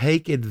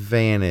take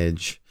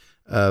advantage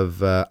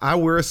of, I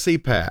wear a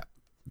CPAP.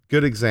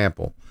 Good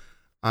example.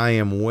 I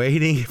am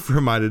waiting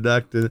for my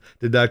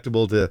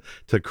deductible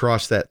to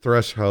cross that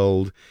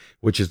threshold,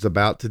 which is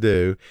about to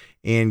do.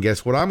 And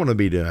guess what I'm going to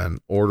be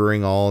doing?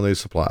 Ordering all new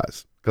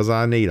supplies because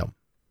I need them.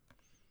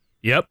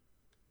 Yep.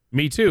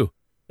 Me too.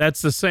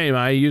 That's the same.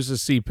 I use a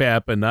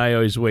CPAP and I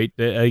always wait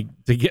to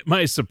get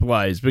my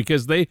supplies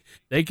because they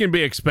can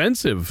be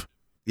expensive.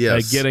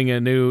 Yes. Getting a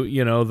new,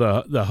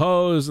 the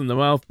hose and the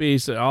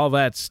mouthpiece and all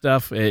that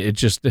stuff. It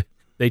just,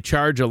 they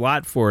charge a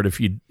lot for it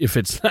if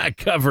it's not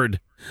covered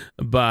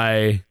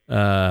by,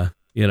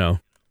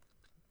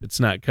 it's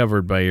not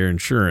covered by your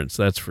insurance.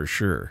 That's for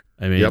sure.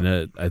 I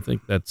mean, I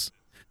think that's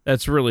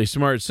really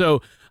smart.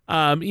 So,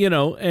 I've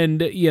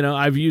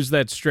used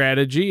that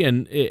strategy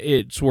and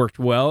it's worked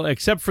well,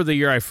 except for the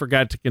year I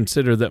forgot to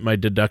consider that my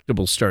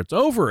deductible starts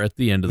over at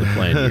the end of the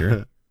plan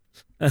year.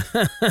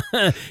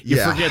 You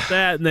forget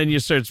that, and then you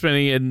start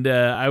spending, and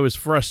I was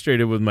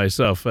frustrated with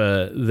myself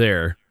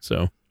there.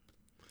 So,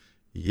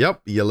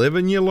 yep, you live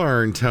and you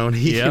learn, Tony.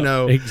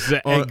 Yep,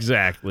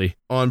 exactly.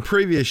 On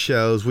previous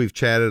shows, we've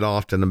chatted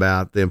often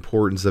about the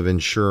importance of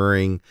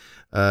ensuring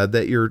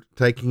that you're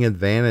taking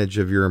advantage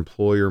of your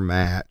employer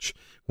match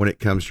when it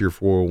comes to your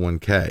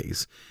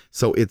 401ks.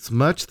 So it's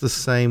much the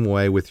same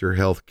way with your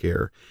health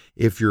care.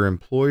 If your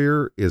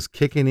employer is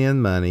kicking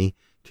in money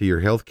to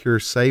your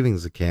healthcare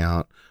savings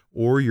account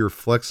or your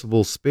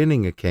flexible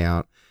spending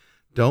account,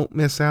 don't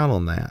miss out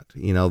on that.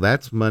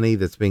 That's money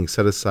that's being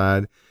set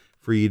aside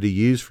for you to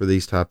use for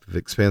these type of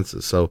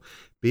expenses. So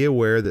be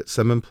aware that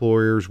some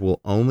employers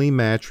will only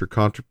match your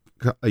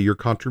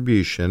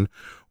contribution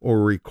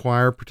or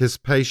require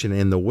participation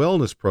in the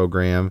wellness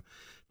program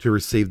to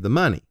receive the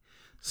money.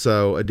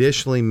 So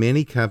additionally,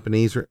 many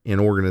companies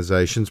and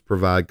organizations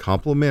provide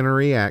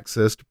complimentary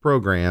access to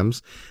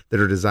programs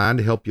that are designed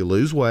to help you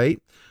lose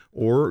weight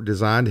or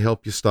designed to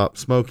help you stop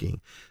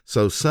smoking.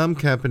 So some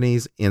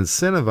companies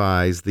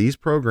incentivize these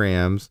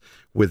programs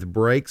with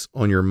breaks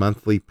on your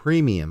monthly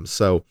premiums.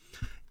 So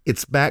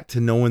it's back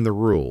to knowing the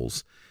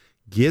rules.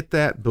 Get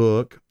that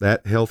book,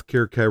 that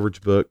healthcare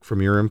coverage book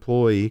from your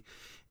employer.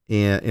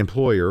 And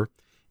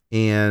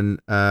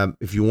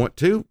if you want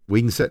to, we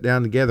can sit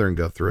down together and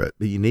go through it.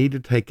 But you need to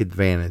take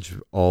advantage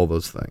of all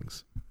those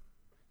things.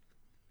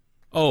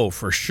 Oh,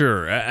 for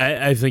sure.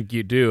 I think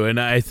you do. And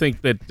I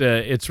think that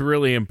it's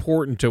really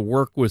important to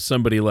work with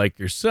somebody like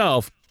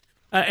yourself.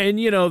 And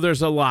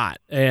there's a lot.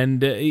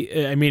 And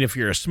if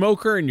you're a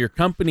smoker and your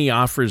company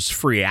offers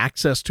free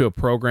access to a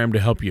program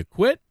to help you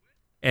quit,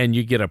 and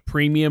you get a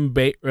premium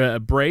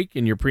break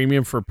in your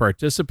premium for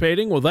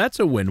participating, well, that's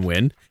a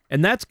win-win.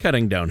 And that's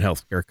cutting down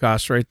healthcare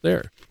costs right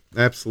there.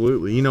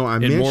 Absolutely.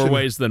 In more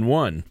ways than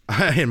one.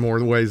 In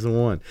more ways than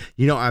one.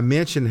 I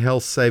mentioned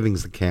health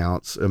savings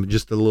accounts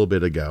just a little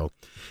bit ago,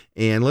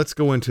 and let's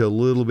go into a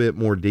little bit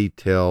more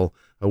detail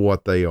of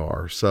what they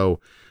are. So,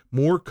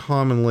 more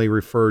commonly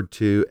referred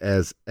to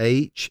as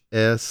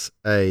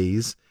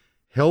HSAs,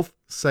 health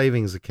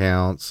savings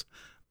accounts,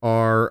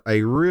 are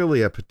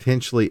a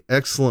potentially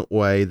excellent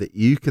way that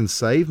you can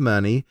save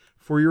money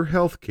for your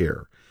health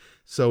care.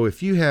 So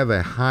if you have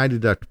a high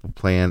deductible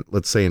plan,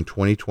 let's say in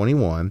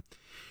 2021,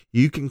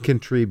 you can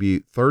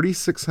contribute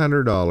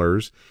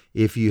 $3,600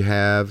 if you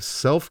have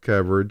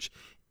self-coverage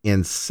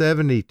and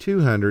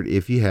 $7,200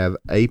 if you have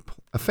a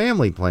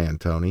family plan,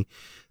 Tony.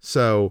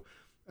 So,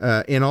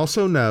 and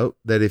also note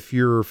that if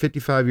you're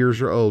 55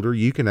 years or older,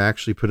 you can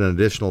actually put an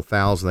additional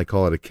 $1,000, they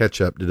call it a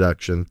catch-up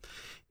deduction,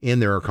 in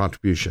there, or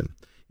contribution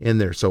in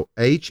there. So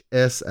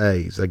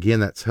HSAs, again,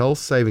 that's health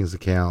savings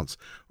accounts,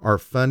 are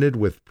funded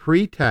with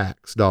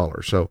pre-tax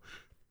dollars. So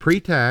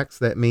pre-tax,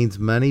 that means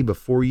money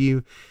before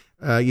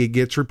it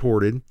gets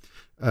reported.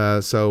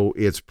 So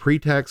it's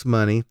pre-tax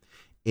money.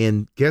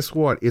 And guess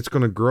what? It's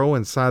going to grow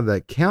inside the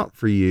account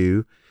for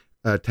you,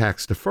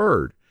 tax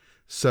deferred.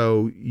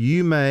 So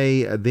you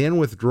may then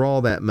withdraw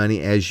that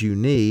money as you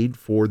need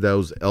for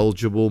those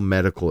eligible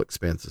medical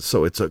expenses.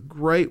 So it's a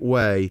great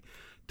way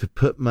to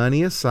put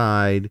money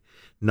aside,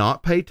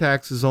 not pay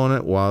taxes on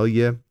it while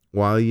you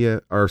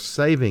are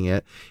saving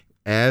it.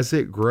 As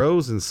it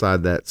grows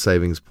inside that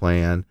savings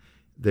plan,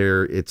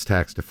 it's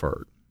tax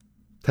deferred.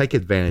 Take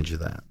advantage of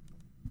that.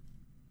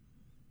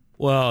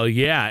 Well,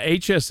 yeah,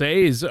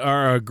 HSAs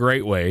are a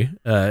great way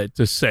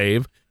to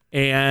save,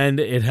 and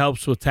it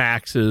helps with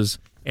taxes,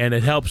 and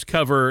it helps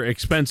cover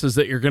expenses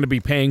that you're going to be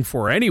paying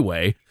for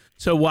anyway.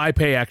 So why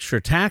pay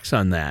extra tax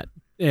on that?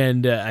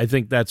 And I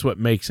think that's what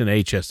makes an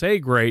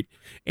HSA great,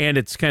 and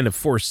it's kind of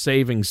forced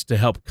savings to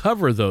help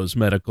cover those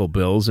medical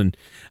bills. And,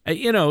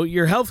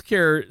 your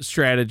healthcare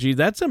strategy,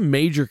 that's a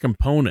major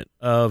component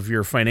of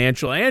your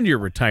financial and your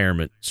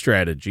retirement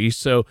strategy.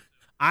 So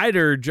I'd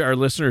urge our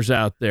listeners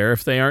out there,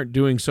 if they aren't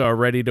doing so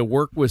already, to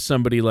work with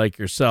somebody like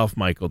yourself,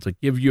 Michael, to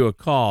give you a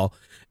call.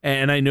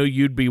 And I know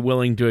you'd be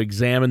willing to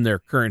examine their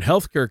current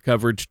healthcare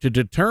coverage to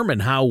determine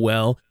how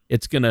well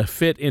it's going to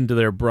fit into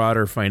their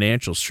broader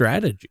financial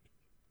strategy.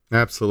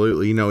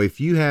 Absolutely.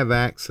 If you have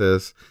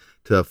access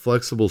to a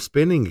flexible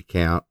spending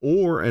account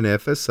or an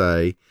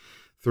FSA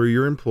through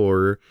your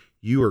employer,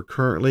 you are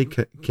currently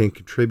can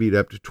contribute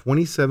up to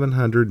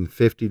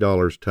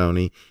 $2,750,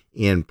 Tony,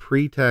 in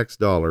pre-tax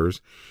dollars.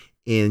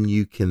 And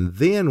you can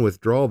then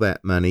withdraw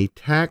that money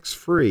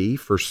tax-free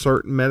for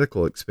certain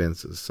medical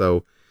expenses.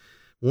 So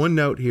one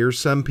note here,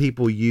 some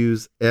people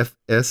use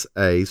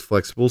FSAs,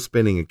 flexible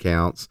spending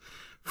accounts,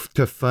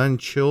 to fund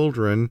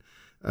children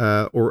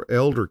or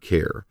elder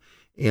care.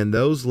 and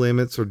those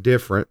limits are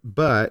different.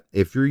 But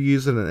if you're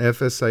using an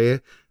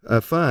FSA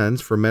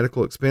funds for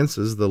medical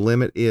expenses, the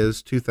limit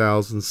is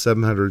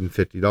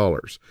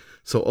 $2,750.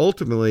 So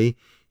ultimately,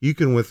 you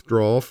can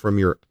withdraw from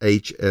your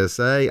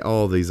HSA,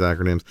 all these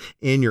acronyms,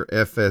 and your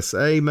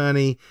FSA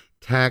money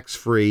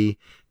tax-free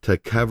to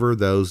cover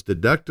those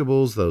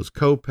deductibles, those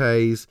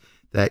co-pays,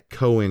 that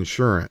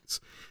co-insurance.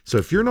 So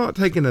if you're not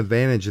taking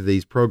advantage of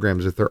these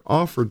programs, if they're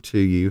offered to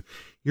you,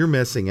 you're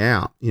missing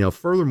out.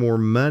 Furthermore,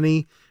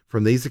 money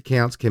from these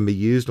accounts can be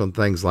used on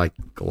things like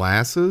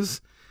glasses,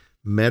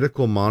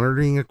 medical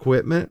monitoring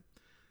equipment,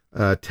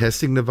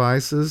 testing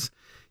devices.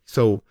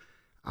 So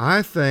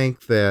I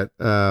think that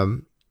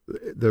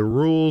the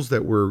rules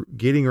that we're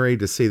getting ready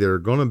to see that are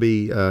going to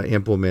be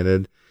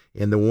implemented,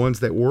 and the ones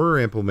that were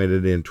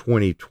implemented in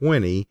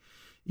 2020,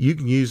 you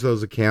can use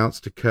those accounts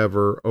to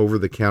cover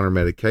over-the-counter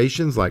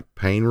medications like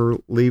pain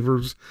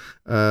relievers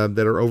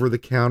that are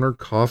over-the-counter,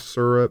 cough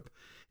syrup,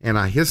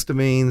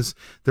 antihistamines.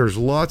 There's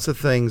lots of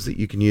things that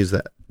you can use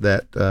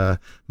that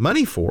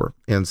money for.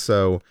 And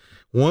so,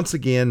 once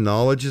again,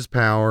 knowledge is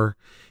power.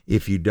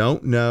 If you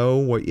don't know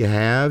what you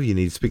have, you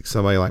need to speak to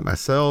somebody like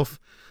myself,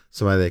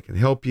 somebody that can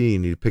help you. You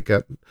need to pick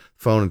up the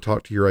phone and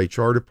talk to your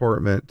HR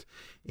department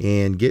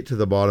and get to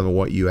the bottom of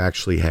what you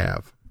actually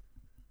have.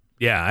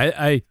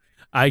 Yeah,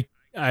 I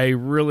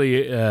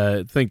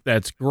really think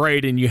that's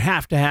great. And you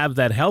have to have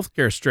that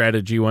healthcare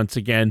strategy once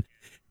again.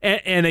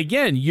 And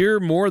again, you're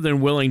more than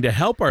willing to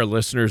help our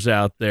listeners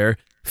out there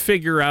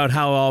figure out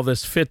how all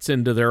this fits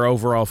into their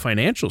overall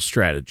financial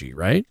strategy,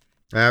 right?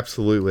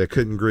 Absolutely. I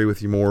couldn't agree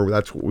with you more.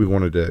 That's what we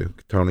want to do,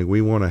 Tony.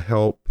 We want to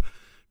help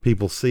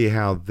people see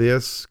how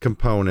this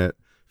component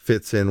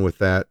fits in with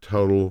that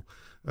total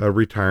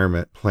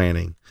retirement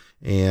planning.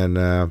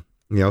 And,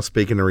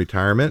 speaking of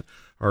retirement,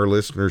 our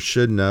listeners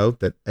should note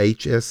that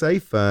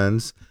HSA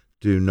funds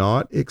do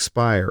not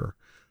expire.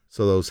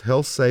 So those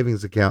health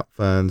savings account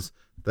funds,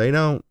 they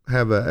don't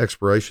have an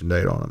expiration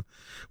date on them,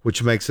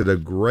 which makes it a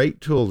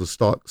great tool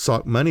to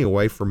sock money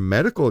away from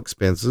medical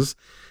expenses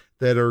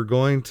that are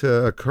going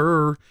to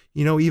occur,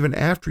 even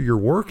after you're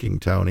working,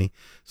 Tony.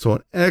 So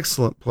an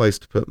excellent place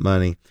to put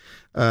money.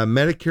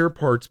 Medicare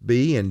Parts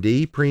B and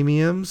D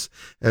premiums,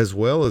 as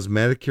well as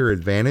Medicare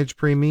Advantage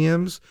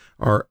premiums,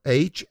 are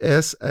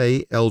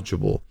HSA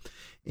eligible.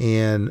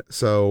 And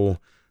so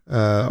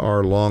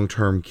our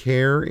long-term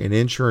care and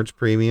insurance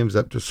premiums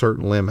up to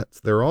certain limits,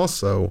 they're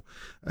also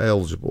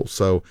eligible.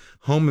 So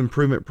home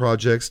improvement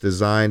projects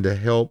designed to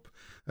help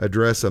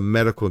address a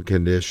medical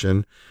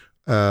condition.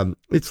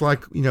 It's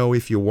like,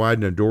 if you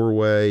widen a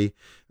doorway,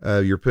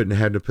 you're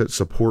having to put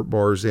support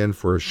bars in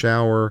for a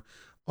shower,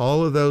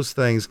 all of those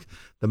things,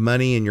 the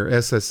money in your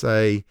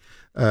SSA,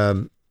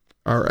 our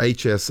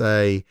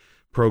HSA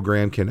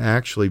program can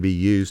actually be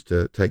used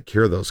to take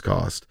care of those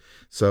costs.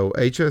 So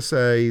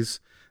HSAs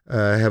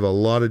have a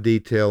lot of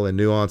detail and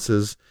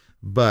nuances,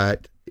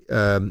 but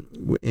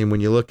and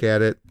when you look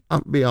at it,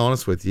 I'll be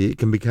honest with you, it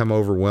can become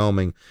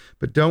overwhelming,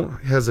 but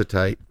don't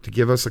hesitate to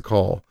give us a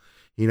call.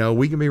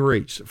 We can be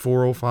reached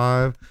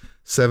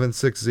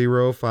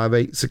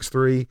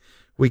 405-760-5863.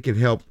 We can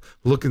help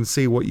look and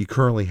see what you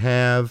currently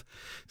have.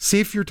 See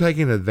if you're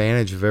taking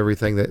advantage of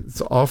everything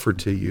that's offered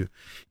to you.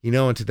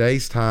 In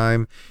today's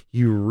time,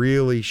 you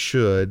really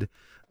should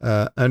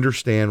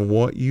understand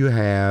what you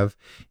have.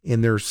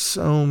 And there's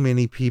so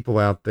many people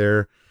out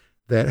there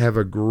that have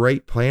a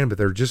great plan, but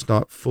they're just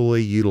not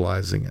fully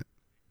utilizing it.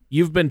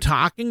 You've been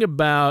talking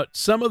about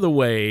some of the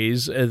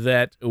ways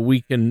that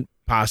we can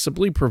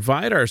possibly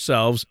provide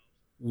ourselves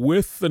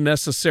with the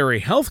necessary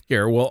health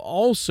care while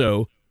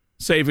also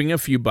saving a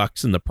few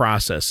bucks in the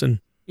process. And,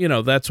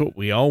 that's what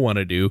we all want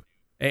to do.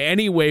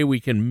 Any way we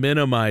can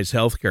minimize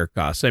healthcare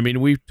costs. I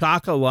mean, we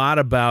talk a lot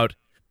about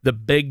the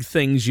big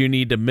things you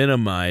need to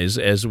minimize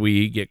as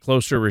we get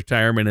closer to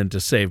retirement and to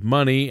save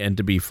money and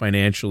to be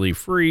financially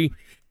free.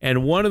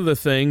 And one of the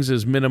things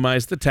is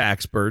minimize the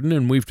tax burden,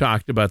 and we've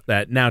talked about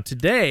that. Now,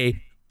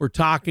 today, we're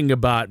talking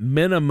about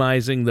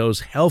minimizing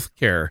those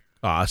healthcare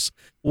costs.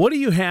 What do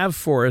you have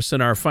for us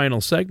in our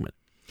final segment?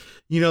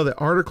 The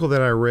article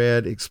that I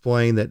read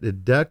explained that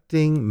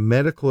deducting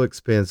medical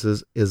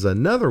expenses is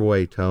another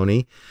way,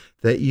 Tony,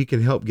 that you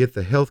can help get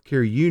the health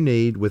care you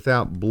need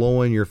without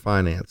blowing your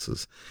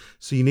finances.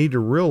 So you need to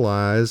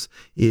realize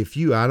if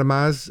you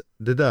itemize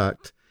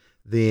deduct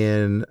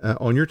then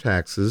on your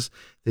taxes,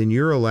 then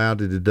you're allowed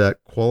to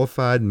deduct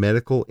qualified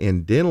medical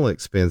and dental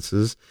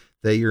expenses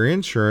that your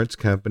insurance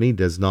company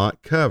does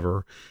not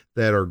cover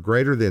that are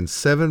greater than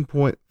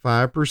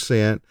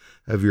 7.5%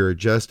 of your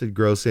adjusted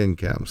gross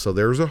income. So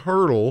there's a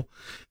hurdle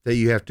that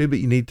you have to, but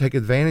you need to take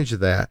advantage of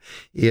that.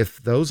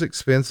 If those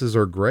expenses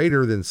are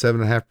greater than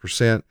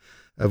 7.5%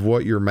 of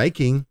what you're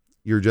making,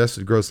 your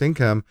adjusted gross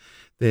income,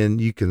 then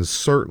you can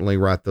certainly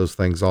write those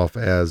things off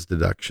as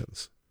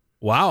deductions.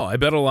 Wow, I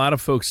bet a lot of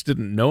folks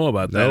didn't know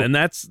about that. Nope. And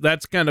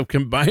that's kind of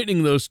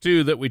combining those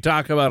two that we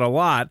talk about a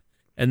lot,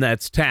 and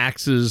that's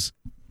taxes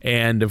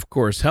and, of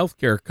course,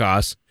 healthcare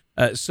costs.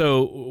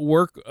 So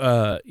work, with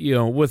a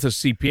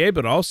CPA,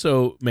 but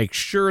also make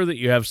sure that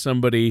you have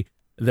somebody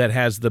that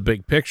has the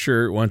big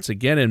picture once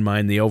again in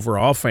mind, the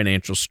overall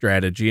financial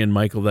strategy. And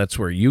Michael, that's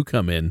where you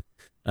come in.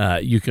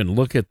 You can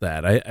look at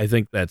that. I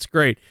think that's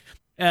great.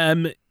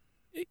 And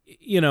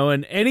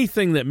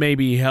anything that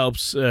maybe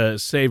helps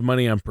save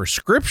money on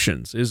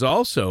prescriptions is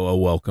also a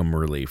welcome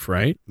relief,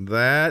 right?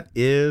 That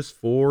is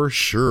for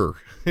sure.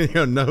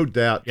 No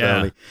doubt,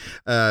 Tony.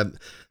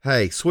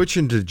 Hey,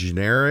 switching to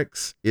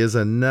generics is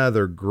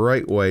another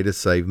great way to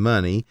save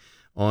money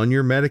on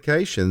your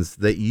medications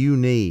that you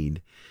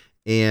need.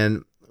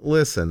 And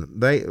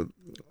listen,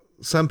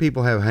 some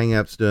people have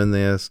hangups doing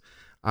this.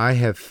 I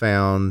have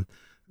found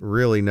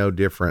really no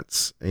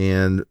difference.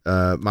 And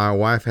my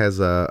wife has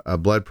a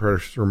blood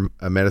pressure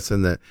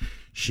medicine that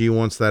she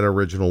wants that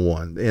original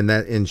one,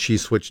 and she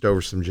switched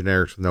over some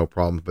generics with no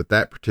problem. But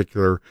that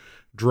particular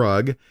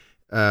drug,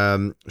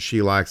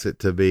 she likes it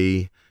to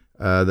be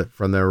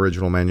from the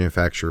original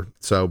manufacturer.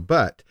 So,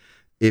 but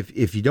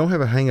if you don't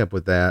have a hang up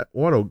with that,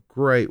 what a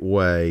great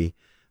way,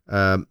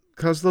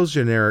 because those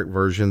generic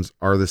versions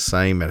are the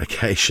same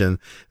medication,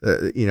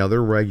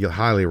 they're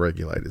highly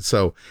regulated.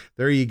 So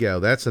there you go.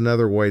 That's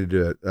another way to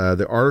do it.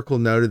 The article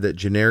noted that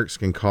generics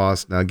can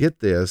cost, now get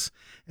this,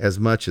 as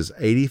much as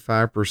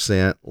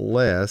 85%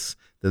 less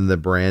than the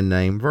brand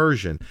name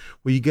version.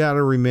 Well, you got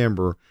to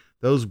remember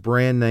those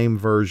brand name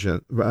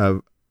versions,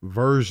 if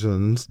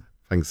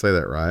I can say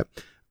that right,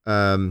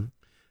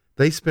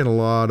 they spend a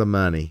lot of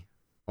money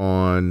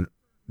on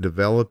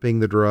developing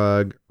the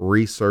drug,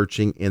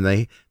 researching, and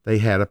they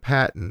had a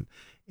patent,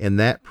 and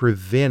that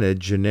prevented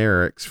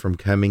generics from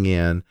coming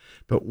in.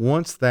 But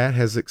once that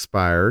has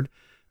expired,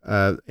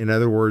 in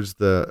other words,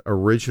 the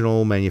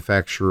original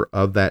manufacturer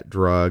of that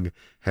drug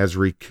has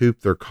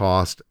recouped their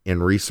cost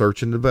in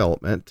research and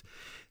development,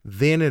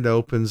 then it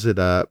opens it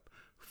up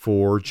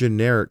for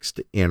generics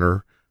to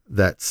enter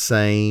that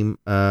same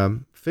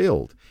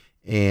field.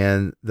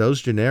 And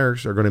those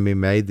generics are going to be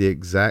made the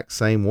exact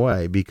same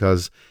way,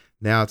 because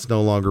now it's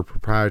no longer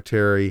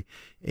proprietary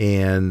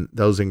and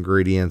those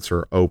ingredients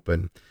are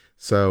open.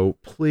 So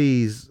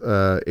please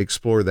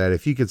explore that.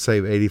 If you could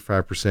save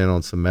 85%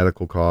 on some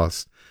medical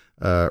costs,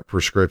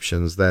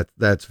 prescriptions,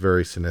 that's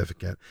very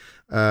significant.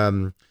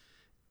 And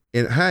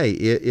hey,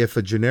 if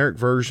a generic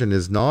version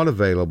is not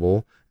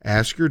available,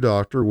 ask your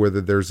doctor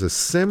whether there's a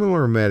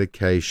similar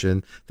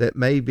medication that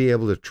may be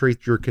able to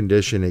treat your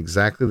condition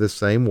exactly the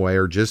same way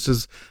or just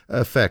as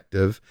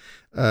effective,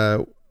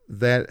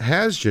 that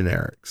has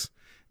generics.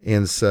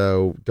 And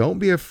so don't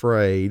be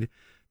afraid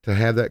to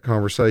have that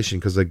conversation,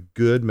 because a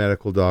good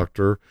medical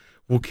doctor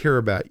will care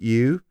about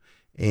you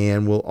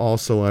and will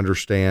also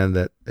understand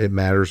that it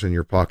matters in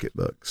your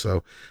pocketbook.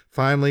 So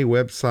finally,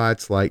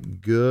 websites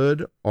like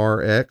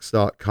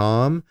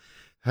GoodRx.com.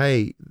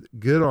 Hey,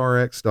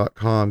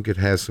 GoodRx.com could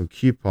have some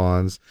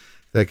coupons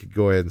that could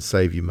go ahead and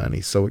save you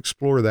money. So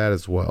explore that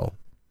as well.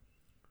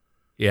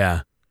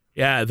 Yeah,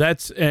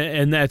 that's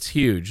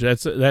huge.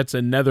 That's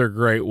another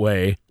great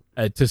way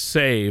to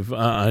save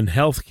on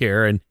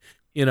healthcare. And,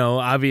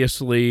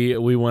 obviously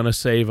we want to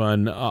save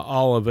on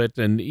all of it.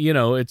 And,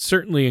 it's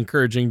certainly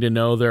encouraging to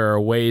know there are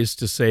ways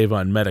to save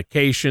on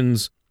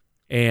medications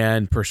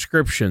and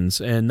prescriptions.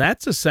 And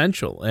that's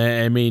essential.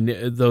 I mean,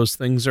 those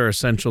things are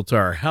essential to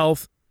our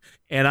health.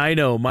 And I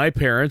know my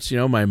parents,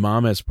 my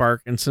mom has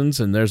Parkinson's,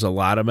 and there's a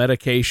lot of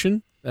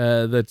medication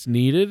that's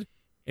needed.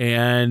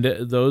 And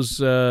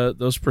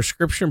those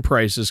prescription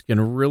prices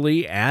can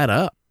really add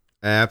up.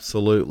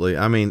 Absolutely.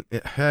 I mean,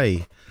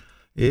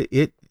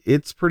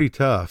 it's pretty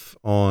tough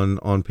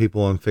on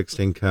people on fixed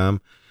income.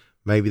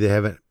 Maybe they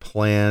haven't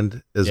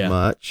planned as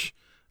much.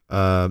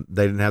 They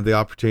didn't have the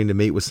opportunity to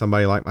meet with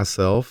somebody like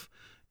myself,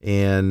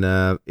 and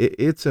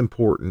it's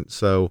important.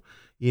 So,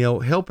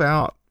 help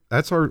out.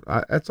 That's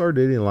our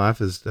duty in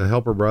life, is to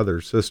help our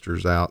brothers,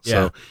 sisters out. Yeah.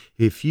 So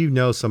if you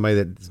know somebody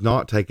that's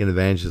not taking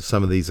advantage of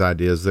some of these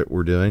ideas that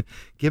we're doing,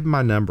 give them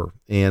my number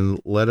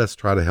and let us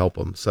try to help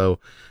them. So,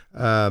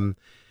 in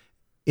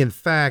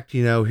fact,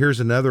 here's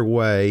another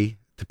way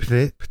to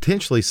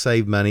potentially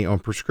save money on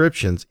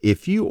prescriptions.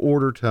 If you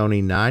order,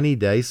 Tony,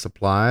 90-day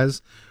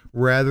supplies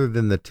rather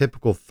than the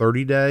typical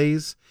 30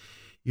 days,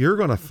 you're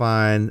going to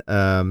find,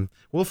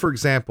 for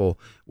example,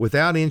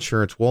 without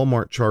insurance,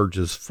 Walmart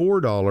charges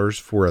 $4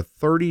 for a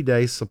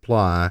 30-day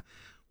supply,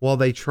 while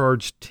they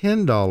charge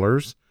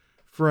 $10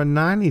 for a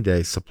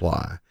 90-day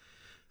supply.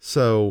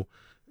 So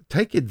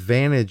take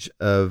advantage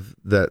of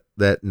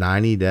that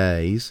 90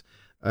 days.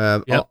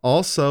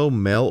 Also,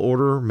 mail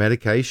order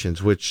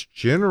medications, which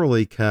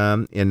generally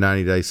come in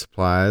 90-day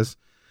supplies,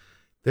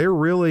 they're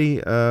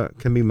really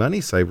can be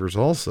money savers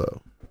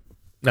also.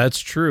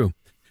 That's true.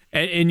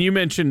 And you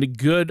mentioned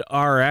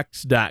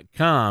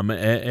GoodRx.com,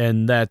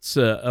 and that's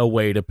a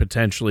way to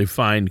potentially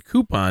find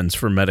coupons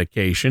for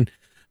medication.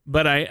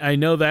 But I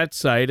know that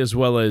site, as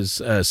well as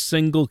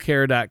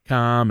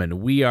SingleCare.com and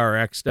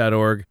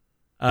WeRx.org.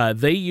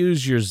 They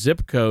use your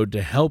zip code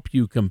to help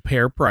you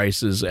compare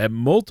prices at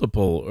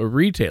multiple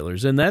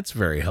retailers, and that's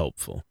very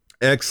helpful.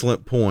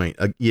 Excellent point.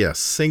 Yes,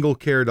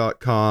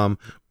 SingleCare.com,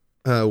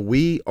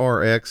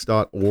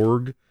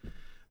 WeRx.org.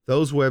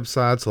 Those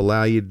websites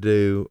allow you to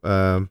do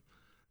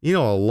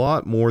a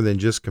lot more than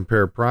just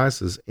compare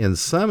prices. In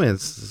some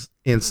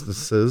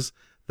instances,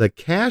 the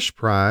cash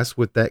price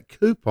with that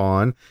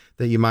coupon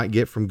that you might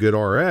get from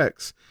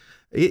GoodRx,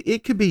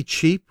 it could be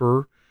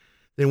cheaper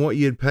than what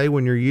you'd pay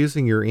when you're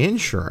using your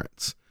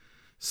insurance.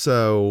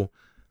 So,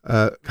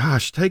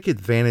 take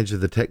advantage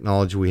of the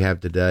technology we have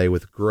today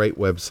with great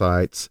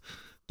websites.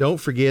 Don't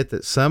forget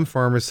that some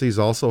pharmacies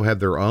also have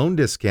their own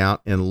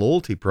discount and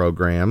loyalty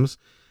programs.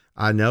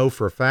 I know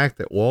for a fact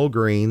that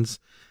Walgreens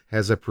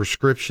has a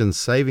prescription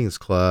savings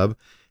club.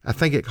 I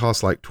think it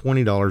costs like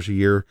 $20 a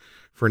year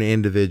for an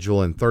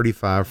individual and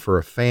 $35 for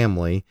a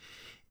family.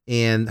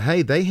 And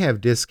hey, they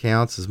have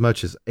discounts as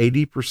much as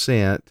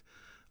 80%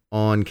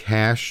 on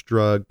cash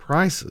drug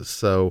prices.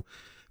 So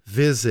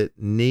visit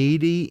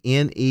needy,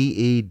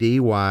 Needy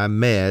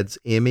meds,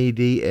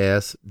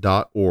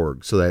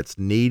 MEDS.org. So that's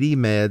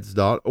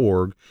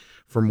needymeds.org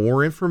for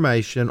more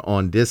information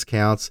on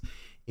discounts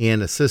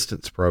and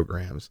assistance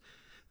programs.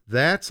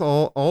 That's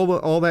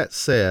all that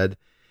said,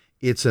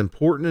 it's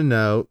important to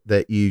note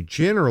that you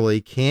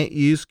generally can't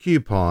use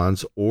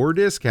coupons or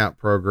discount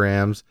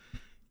programs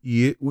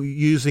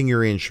using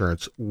your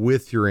insurance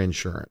with your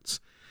insurance.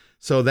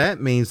 So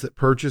that means that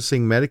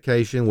purchasing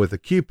medication with a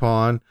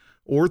coupon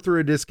or through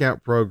a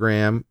discount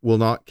program will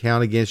not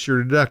count against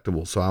your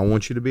deductible. So I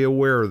want you to be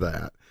aware of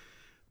that.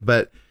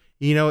 But,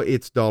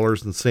 it's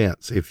dollars and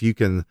cents. If you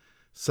can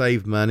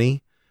save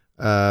money,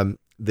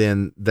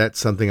 then that's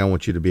something I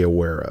want you to be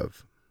aware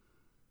of.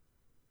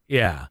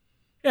 Yeah.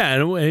 Yeah,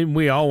 and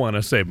we all want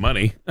to save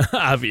money,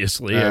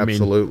 obviously.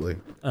 Absolutely.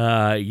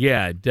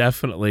 Yeah,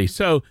 definitely.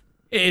 So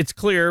it's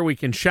clear we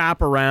can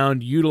shop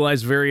around,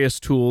 utilize various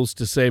tools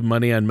to save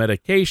money on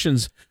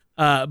medications.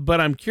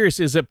 But I'm curious,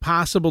 is it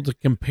possible to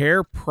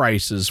compare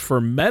prices for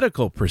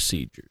medical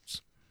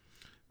procedures?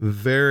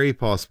 Very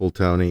possible,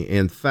 Tony.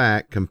 In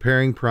fact,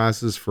 comparing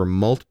prices for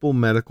multiple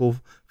medical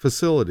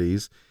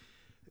facilities,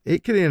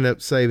 it could end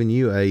up saving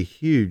you a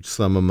huge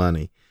sum of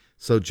money.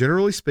 So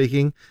generally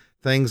speaking,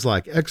 things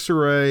like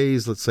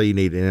x-rays, let's say you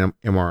need an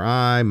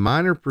MRI,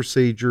 minor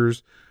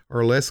procedures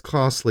are less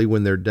costly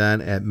when they're done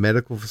at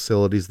medical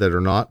facilities that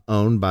are not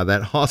owned by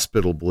that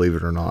hospital, believe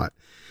it or not.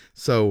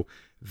 So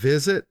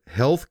visit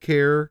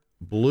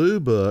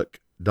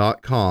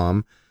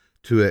healthcarebluebook.com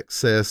to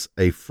access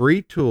a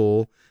free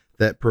tool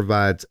that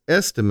provides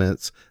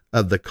estimates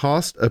of the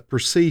cost of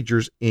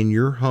procedures in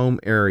your home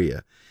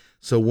area.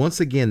 So once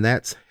again,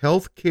 that's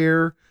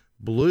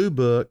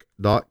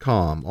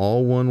healthcarebluebook.com,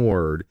 all one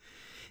word.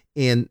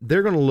 And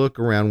they're going to look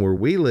around where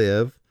we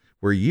live,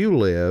 where you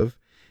live,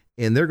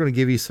 and they're going to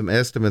give you some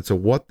estimates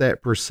of what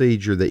that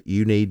procedure that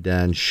you need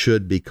done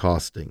should be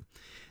costing.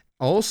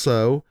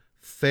 Also,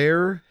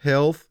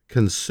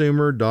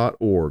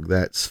 fairhealthconsumer.org.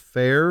 That's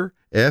fair,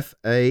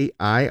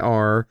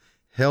 F-A-I-R,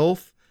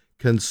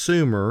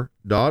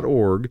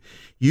 healthconsumer.org.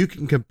 You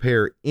can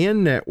compare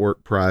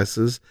in-network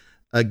prices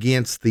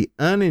against the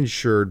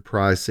uninsured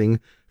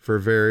pricing for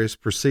various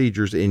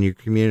procedures in your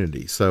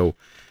community. So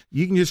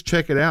you can just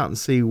check it out and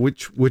see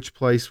which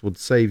place would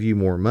save you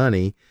more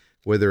money,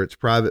 whether it's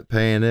private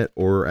paying it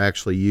or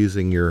actually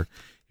using your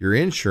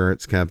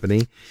insurance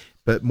company.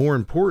 But more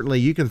importantly,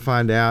 you can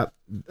find out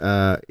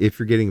if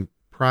you're getting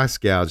price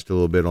gouged a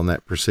little bit on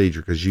that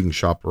procedure, because you can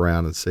shop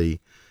around and see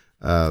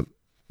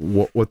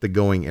what the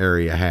going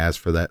area has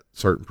for that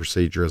certain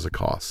procedure as a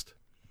cost.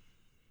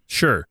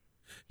 Sure.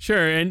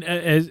 And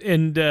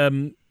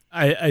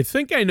I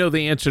think I know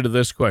the answer to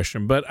this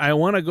question, but I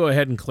want to go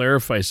ahead and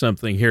clarify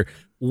something here.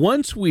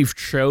 Once we've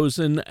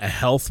chosen a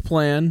health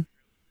plan,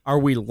 are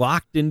we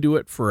locked into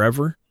it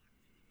forever?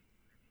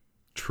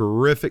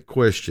 Terrific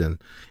question.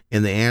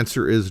 And the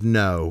answer is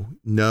no.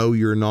 No,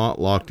 you're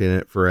not locked in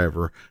it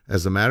forever.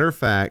 As a matter of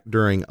fact,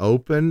 during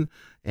open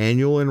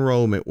annual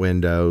enrollment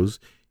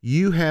windows,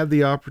 you have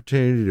the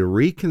opportunity to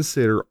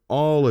reconsider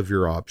all of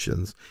your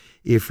options.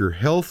 If your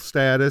health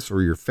status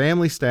or your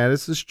family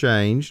status has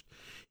changed,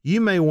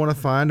 you may want to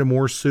find a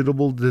more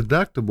suitable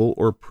deductible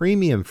or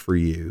premium for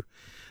you.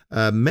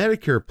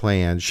 Medicare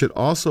plans should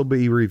also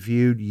be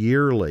reviewed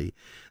yearly.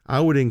 I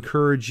would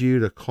encourage you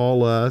to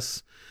call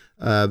us.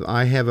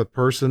 I have a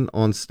person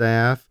on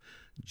staff,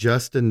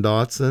 Justin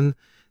Dotson.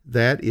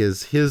 That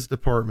is his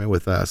department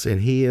with us,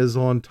 and he is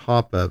on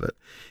top of it.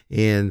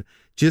 And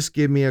just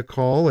give me a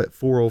call at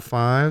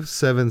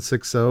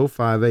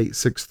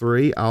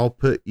 405-760-5863. I'll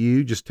put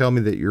you, just tell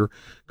me that you're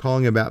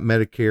calling about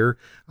Medicare.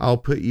 I'll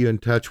put you in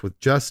touch with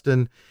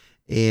Justin.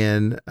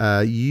 And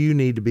you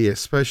need to be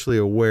especially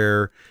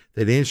aware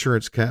that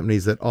insurance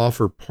companies that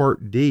offer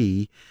Part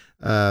D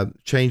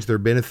change their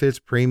benefits,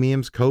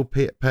 premiums,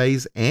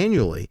 co-pays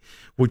annually,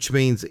 which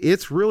means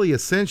it's really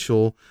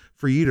essential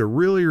for you to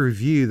really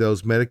review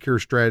those Medicare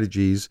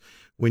strategies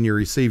when you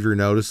receive your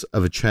notice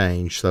of a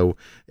change. So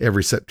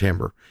every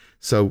September.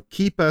 So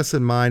keep us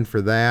in mind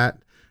for that.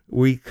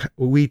 We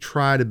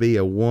try to be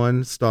a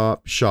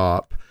one-stop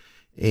shop,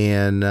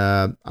 and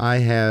I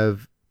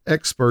have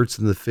experts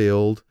in the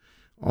field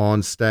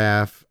on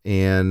staff,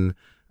 and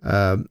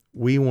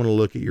we want to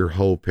look at your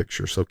whole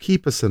picture. So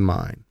keep us in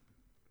mind.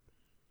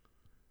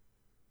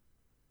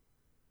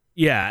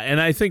 Yeah, and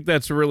I think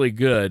that's really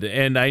good.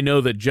 And I know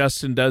that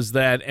Justin does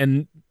that.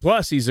 And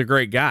plus, he's a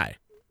great guy.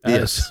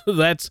 Yes. So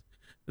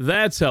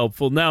that's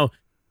helpful. Now,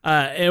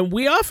 and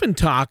we often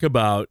talk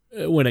about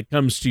when it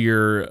comes to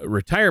your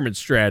retirement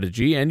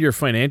strategy and your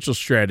financial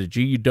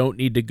strategy, you don't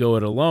need to go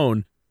it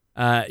alone.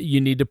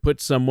 You need to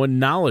put someone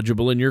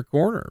knowledgeable in your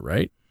corner,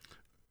 right?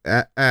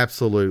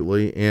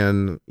 Absolutely.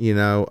 And,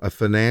 a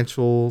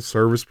financial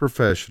service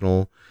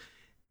professional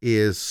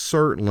is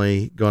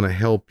certainly going to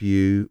help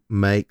you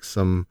make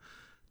some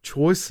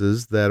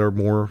choices that are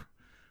more,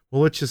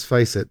 well, let's just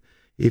face it.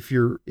 If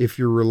you're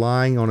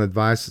relying on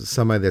advice of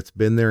somebody that's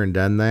been there and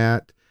done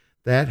that,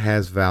 that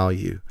has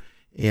value.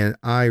 And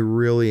I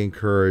really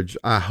encourage,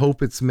 I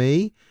hope it's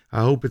me,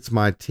 I hope it's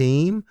my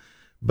team,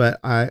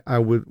 but I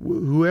would,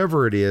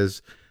 whoever it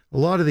is, a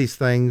lot of these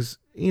things,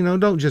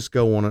 don't just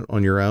go on it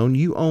on your own.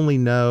 You only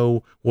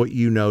know what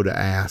you know to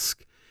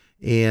ask.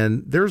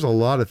 And there's a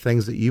lot of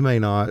things that you may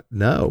not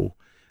know.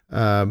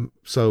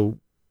 So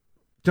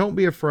don't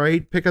be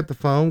afraid. Pick up the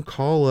phone,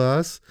 call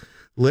us.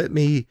 Let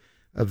me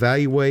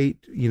evaluate,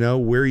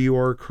 where you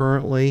are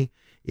currently.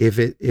 If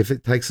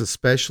it takes a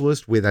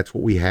specialist, that's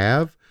what we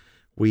have.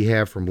 We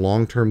have from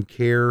long-term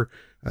care,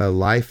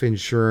 life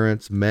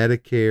insurance,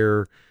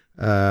 Medicare,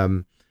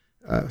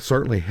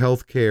 certainly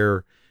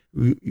healthcare.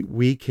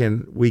 We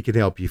can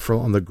help you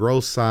on the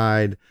growth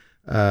side,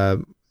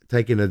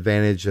 taking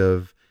advantage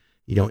of,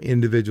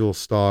 individual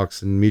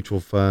stocks and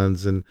mutual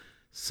funds and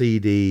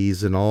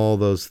CDs and all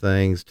those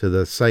things, to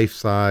the safe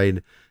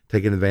side,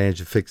 taking advantage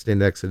of fixed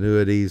index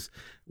annuities.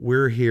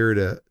 We're here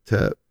to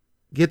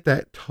get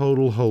that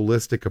total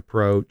holistic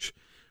approach,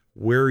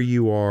 where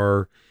you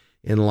are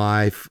in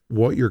life,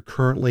 what you're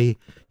currently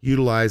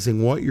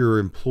utilizing, what your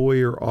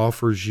employer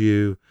offers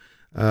you.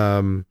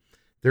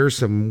 There's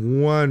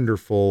some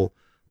wonderful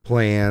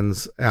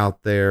plans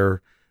out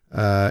there.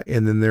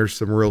 And then there's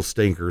some real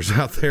stinkers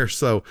out there.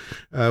 So,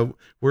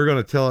 we're going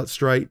to tell it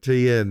straight to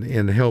you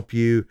and help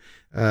you,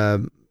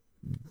 do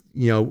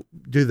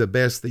the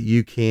best that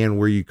you can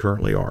where you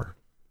currently are.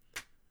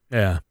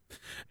 Yeah.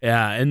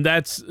 Yeah. And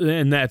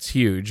that's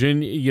huge.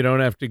 And you don't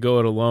have to go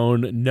it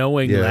alone.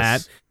 Knowing Yes.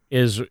 that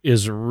is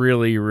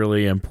really,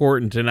 really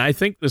important. And I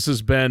think this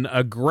has been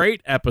a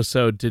great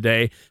episode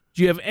today.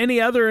 Do you have any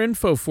other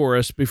info for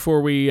us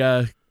before we,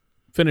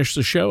 finish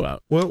the show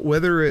out? Well,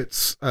 whether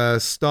it's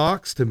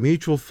stocks to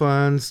mutual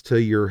funds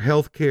to your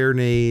healthcare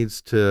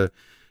needs to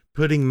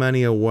putting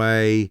money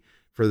away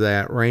for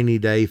that rainy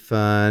day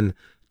fund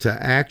to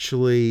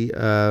actually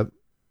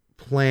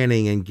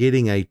planning and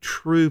getting a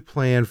true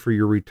plan for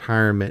your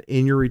retirement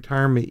in your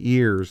retirement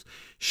years,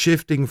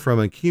 shifting from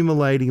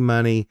accumulating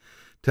money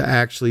to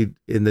actually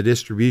in the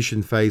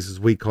distribution phase, as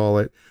we call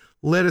it.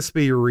 Let us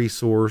be your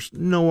resource.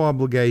 No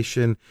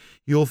obligation.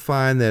 You'll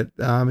find that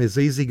I'm as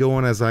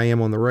easygoing as I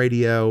am on the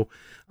radio.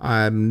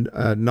 I'm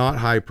not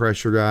high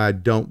pressure guy. I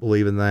don't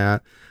believe in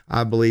that.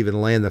 I believe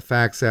in laying the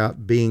facts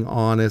out, being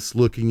honest,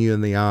 looking you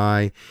in the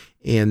eye,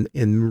 and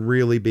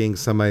really being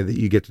somebody that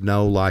you get to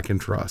know, like,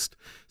 and trust.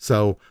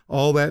 So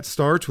all that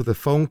starts with a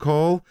phone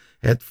call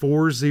at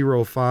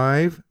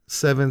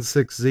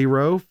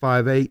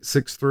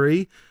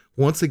 405-760-5863.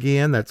 Once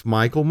again, that's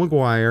Michael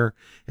McGuire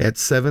at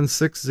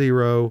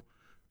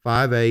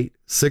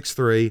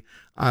 760-5863.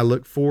 I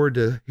look forward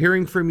to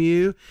hearing from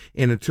you.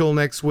 And until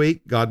next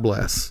week, God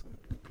bless.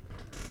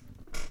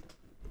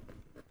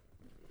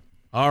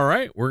 All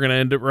right. We're going to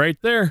end it right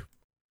there.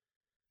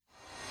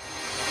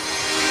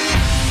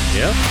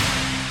 Yep.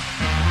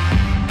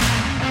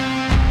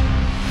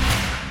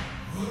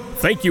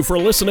 Thank you for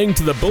listening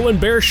to the Bull and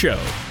Bear Show.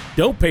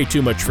 Don't pay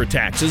too much for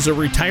taxes or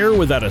retire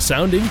without a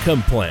sound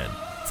income plan.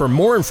 For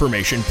more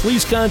information,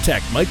 please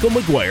contact Michael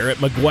McGuire at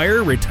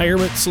McGuire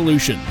Retirement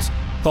Solutions.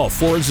 Call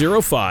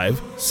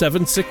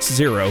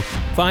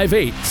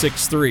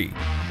 405-760-5863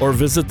 or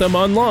visit them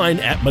online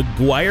at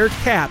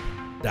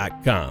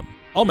McGuireCap.com.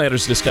 All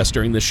matters discussed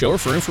during this show are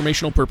for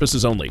informational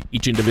purposes only.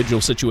 Each individual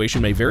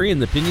situation may vary,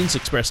 and the opinions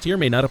expressed here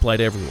may not apply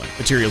to everyone.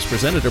 Materials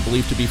presented are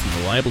believed to be from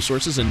reliable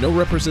sources, and no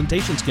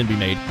representations can be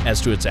made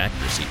as to its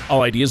accuracy.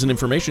 All ideas and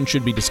information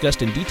should be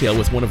discussed in detail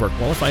with one of our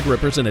qualified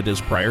representatives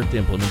prior to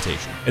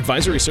implementation.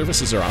 Advisory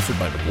services are offered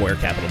by McGuire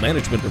Capital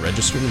Management, a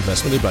registered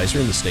investment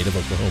advisor in the state of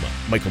Oklahoma.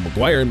 Michael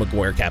McGuire and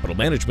McGuire Capital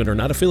Management are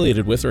not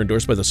affiliated with or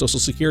endorsed by the Social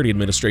Security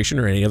Administration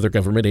or any other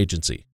government agency.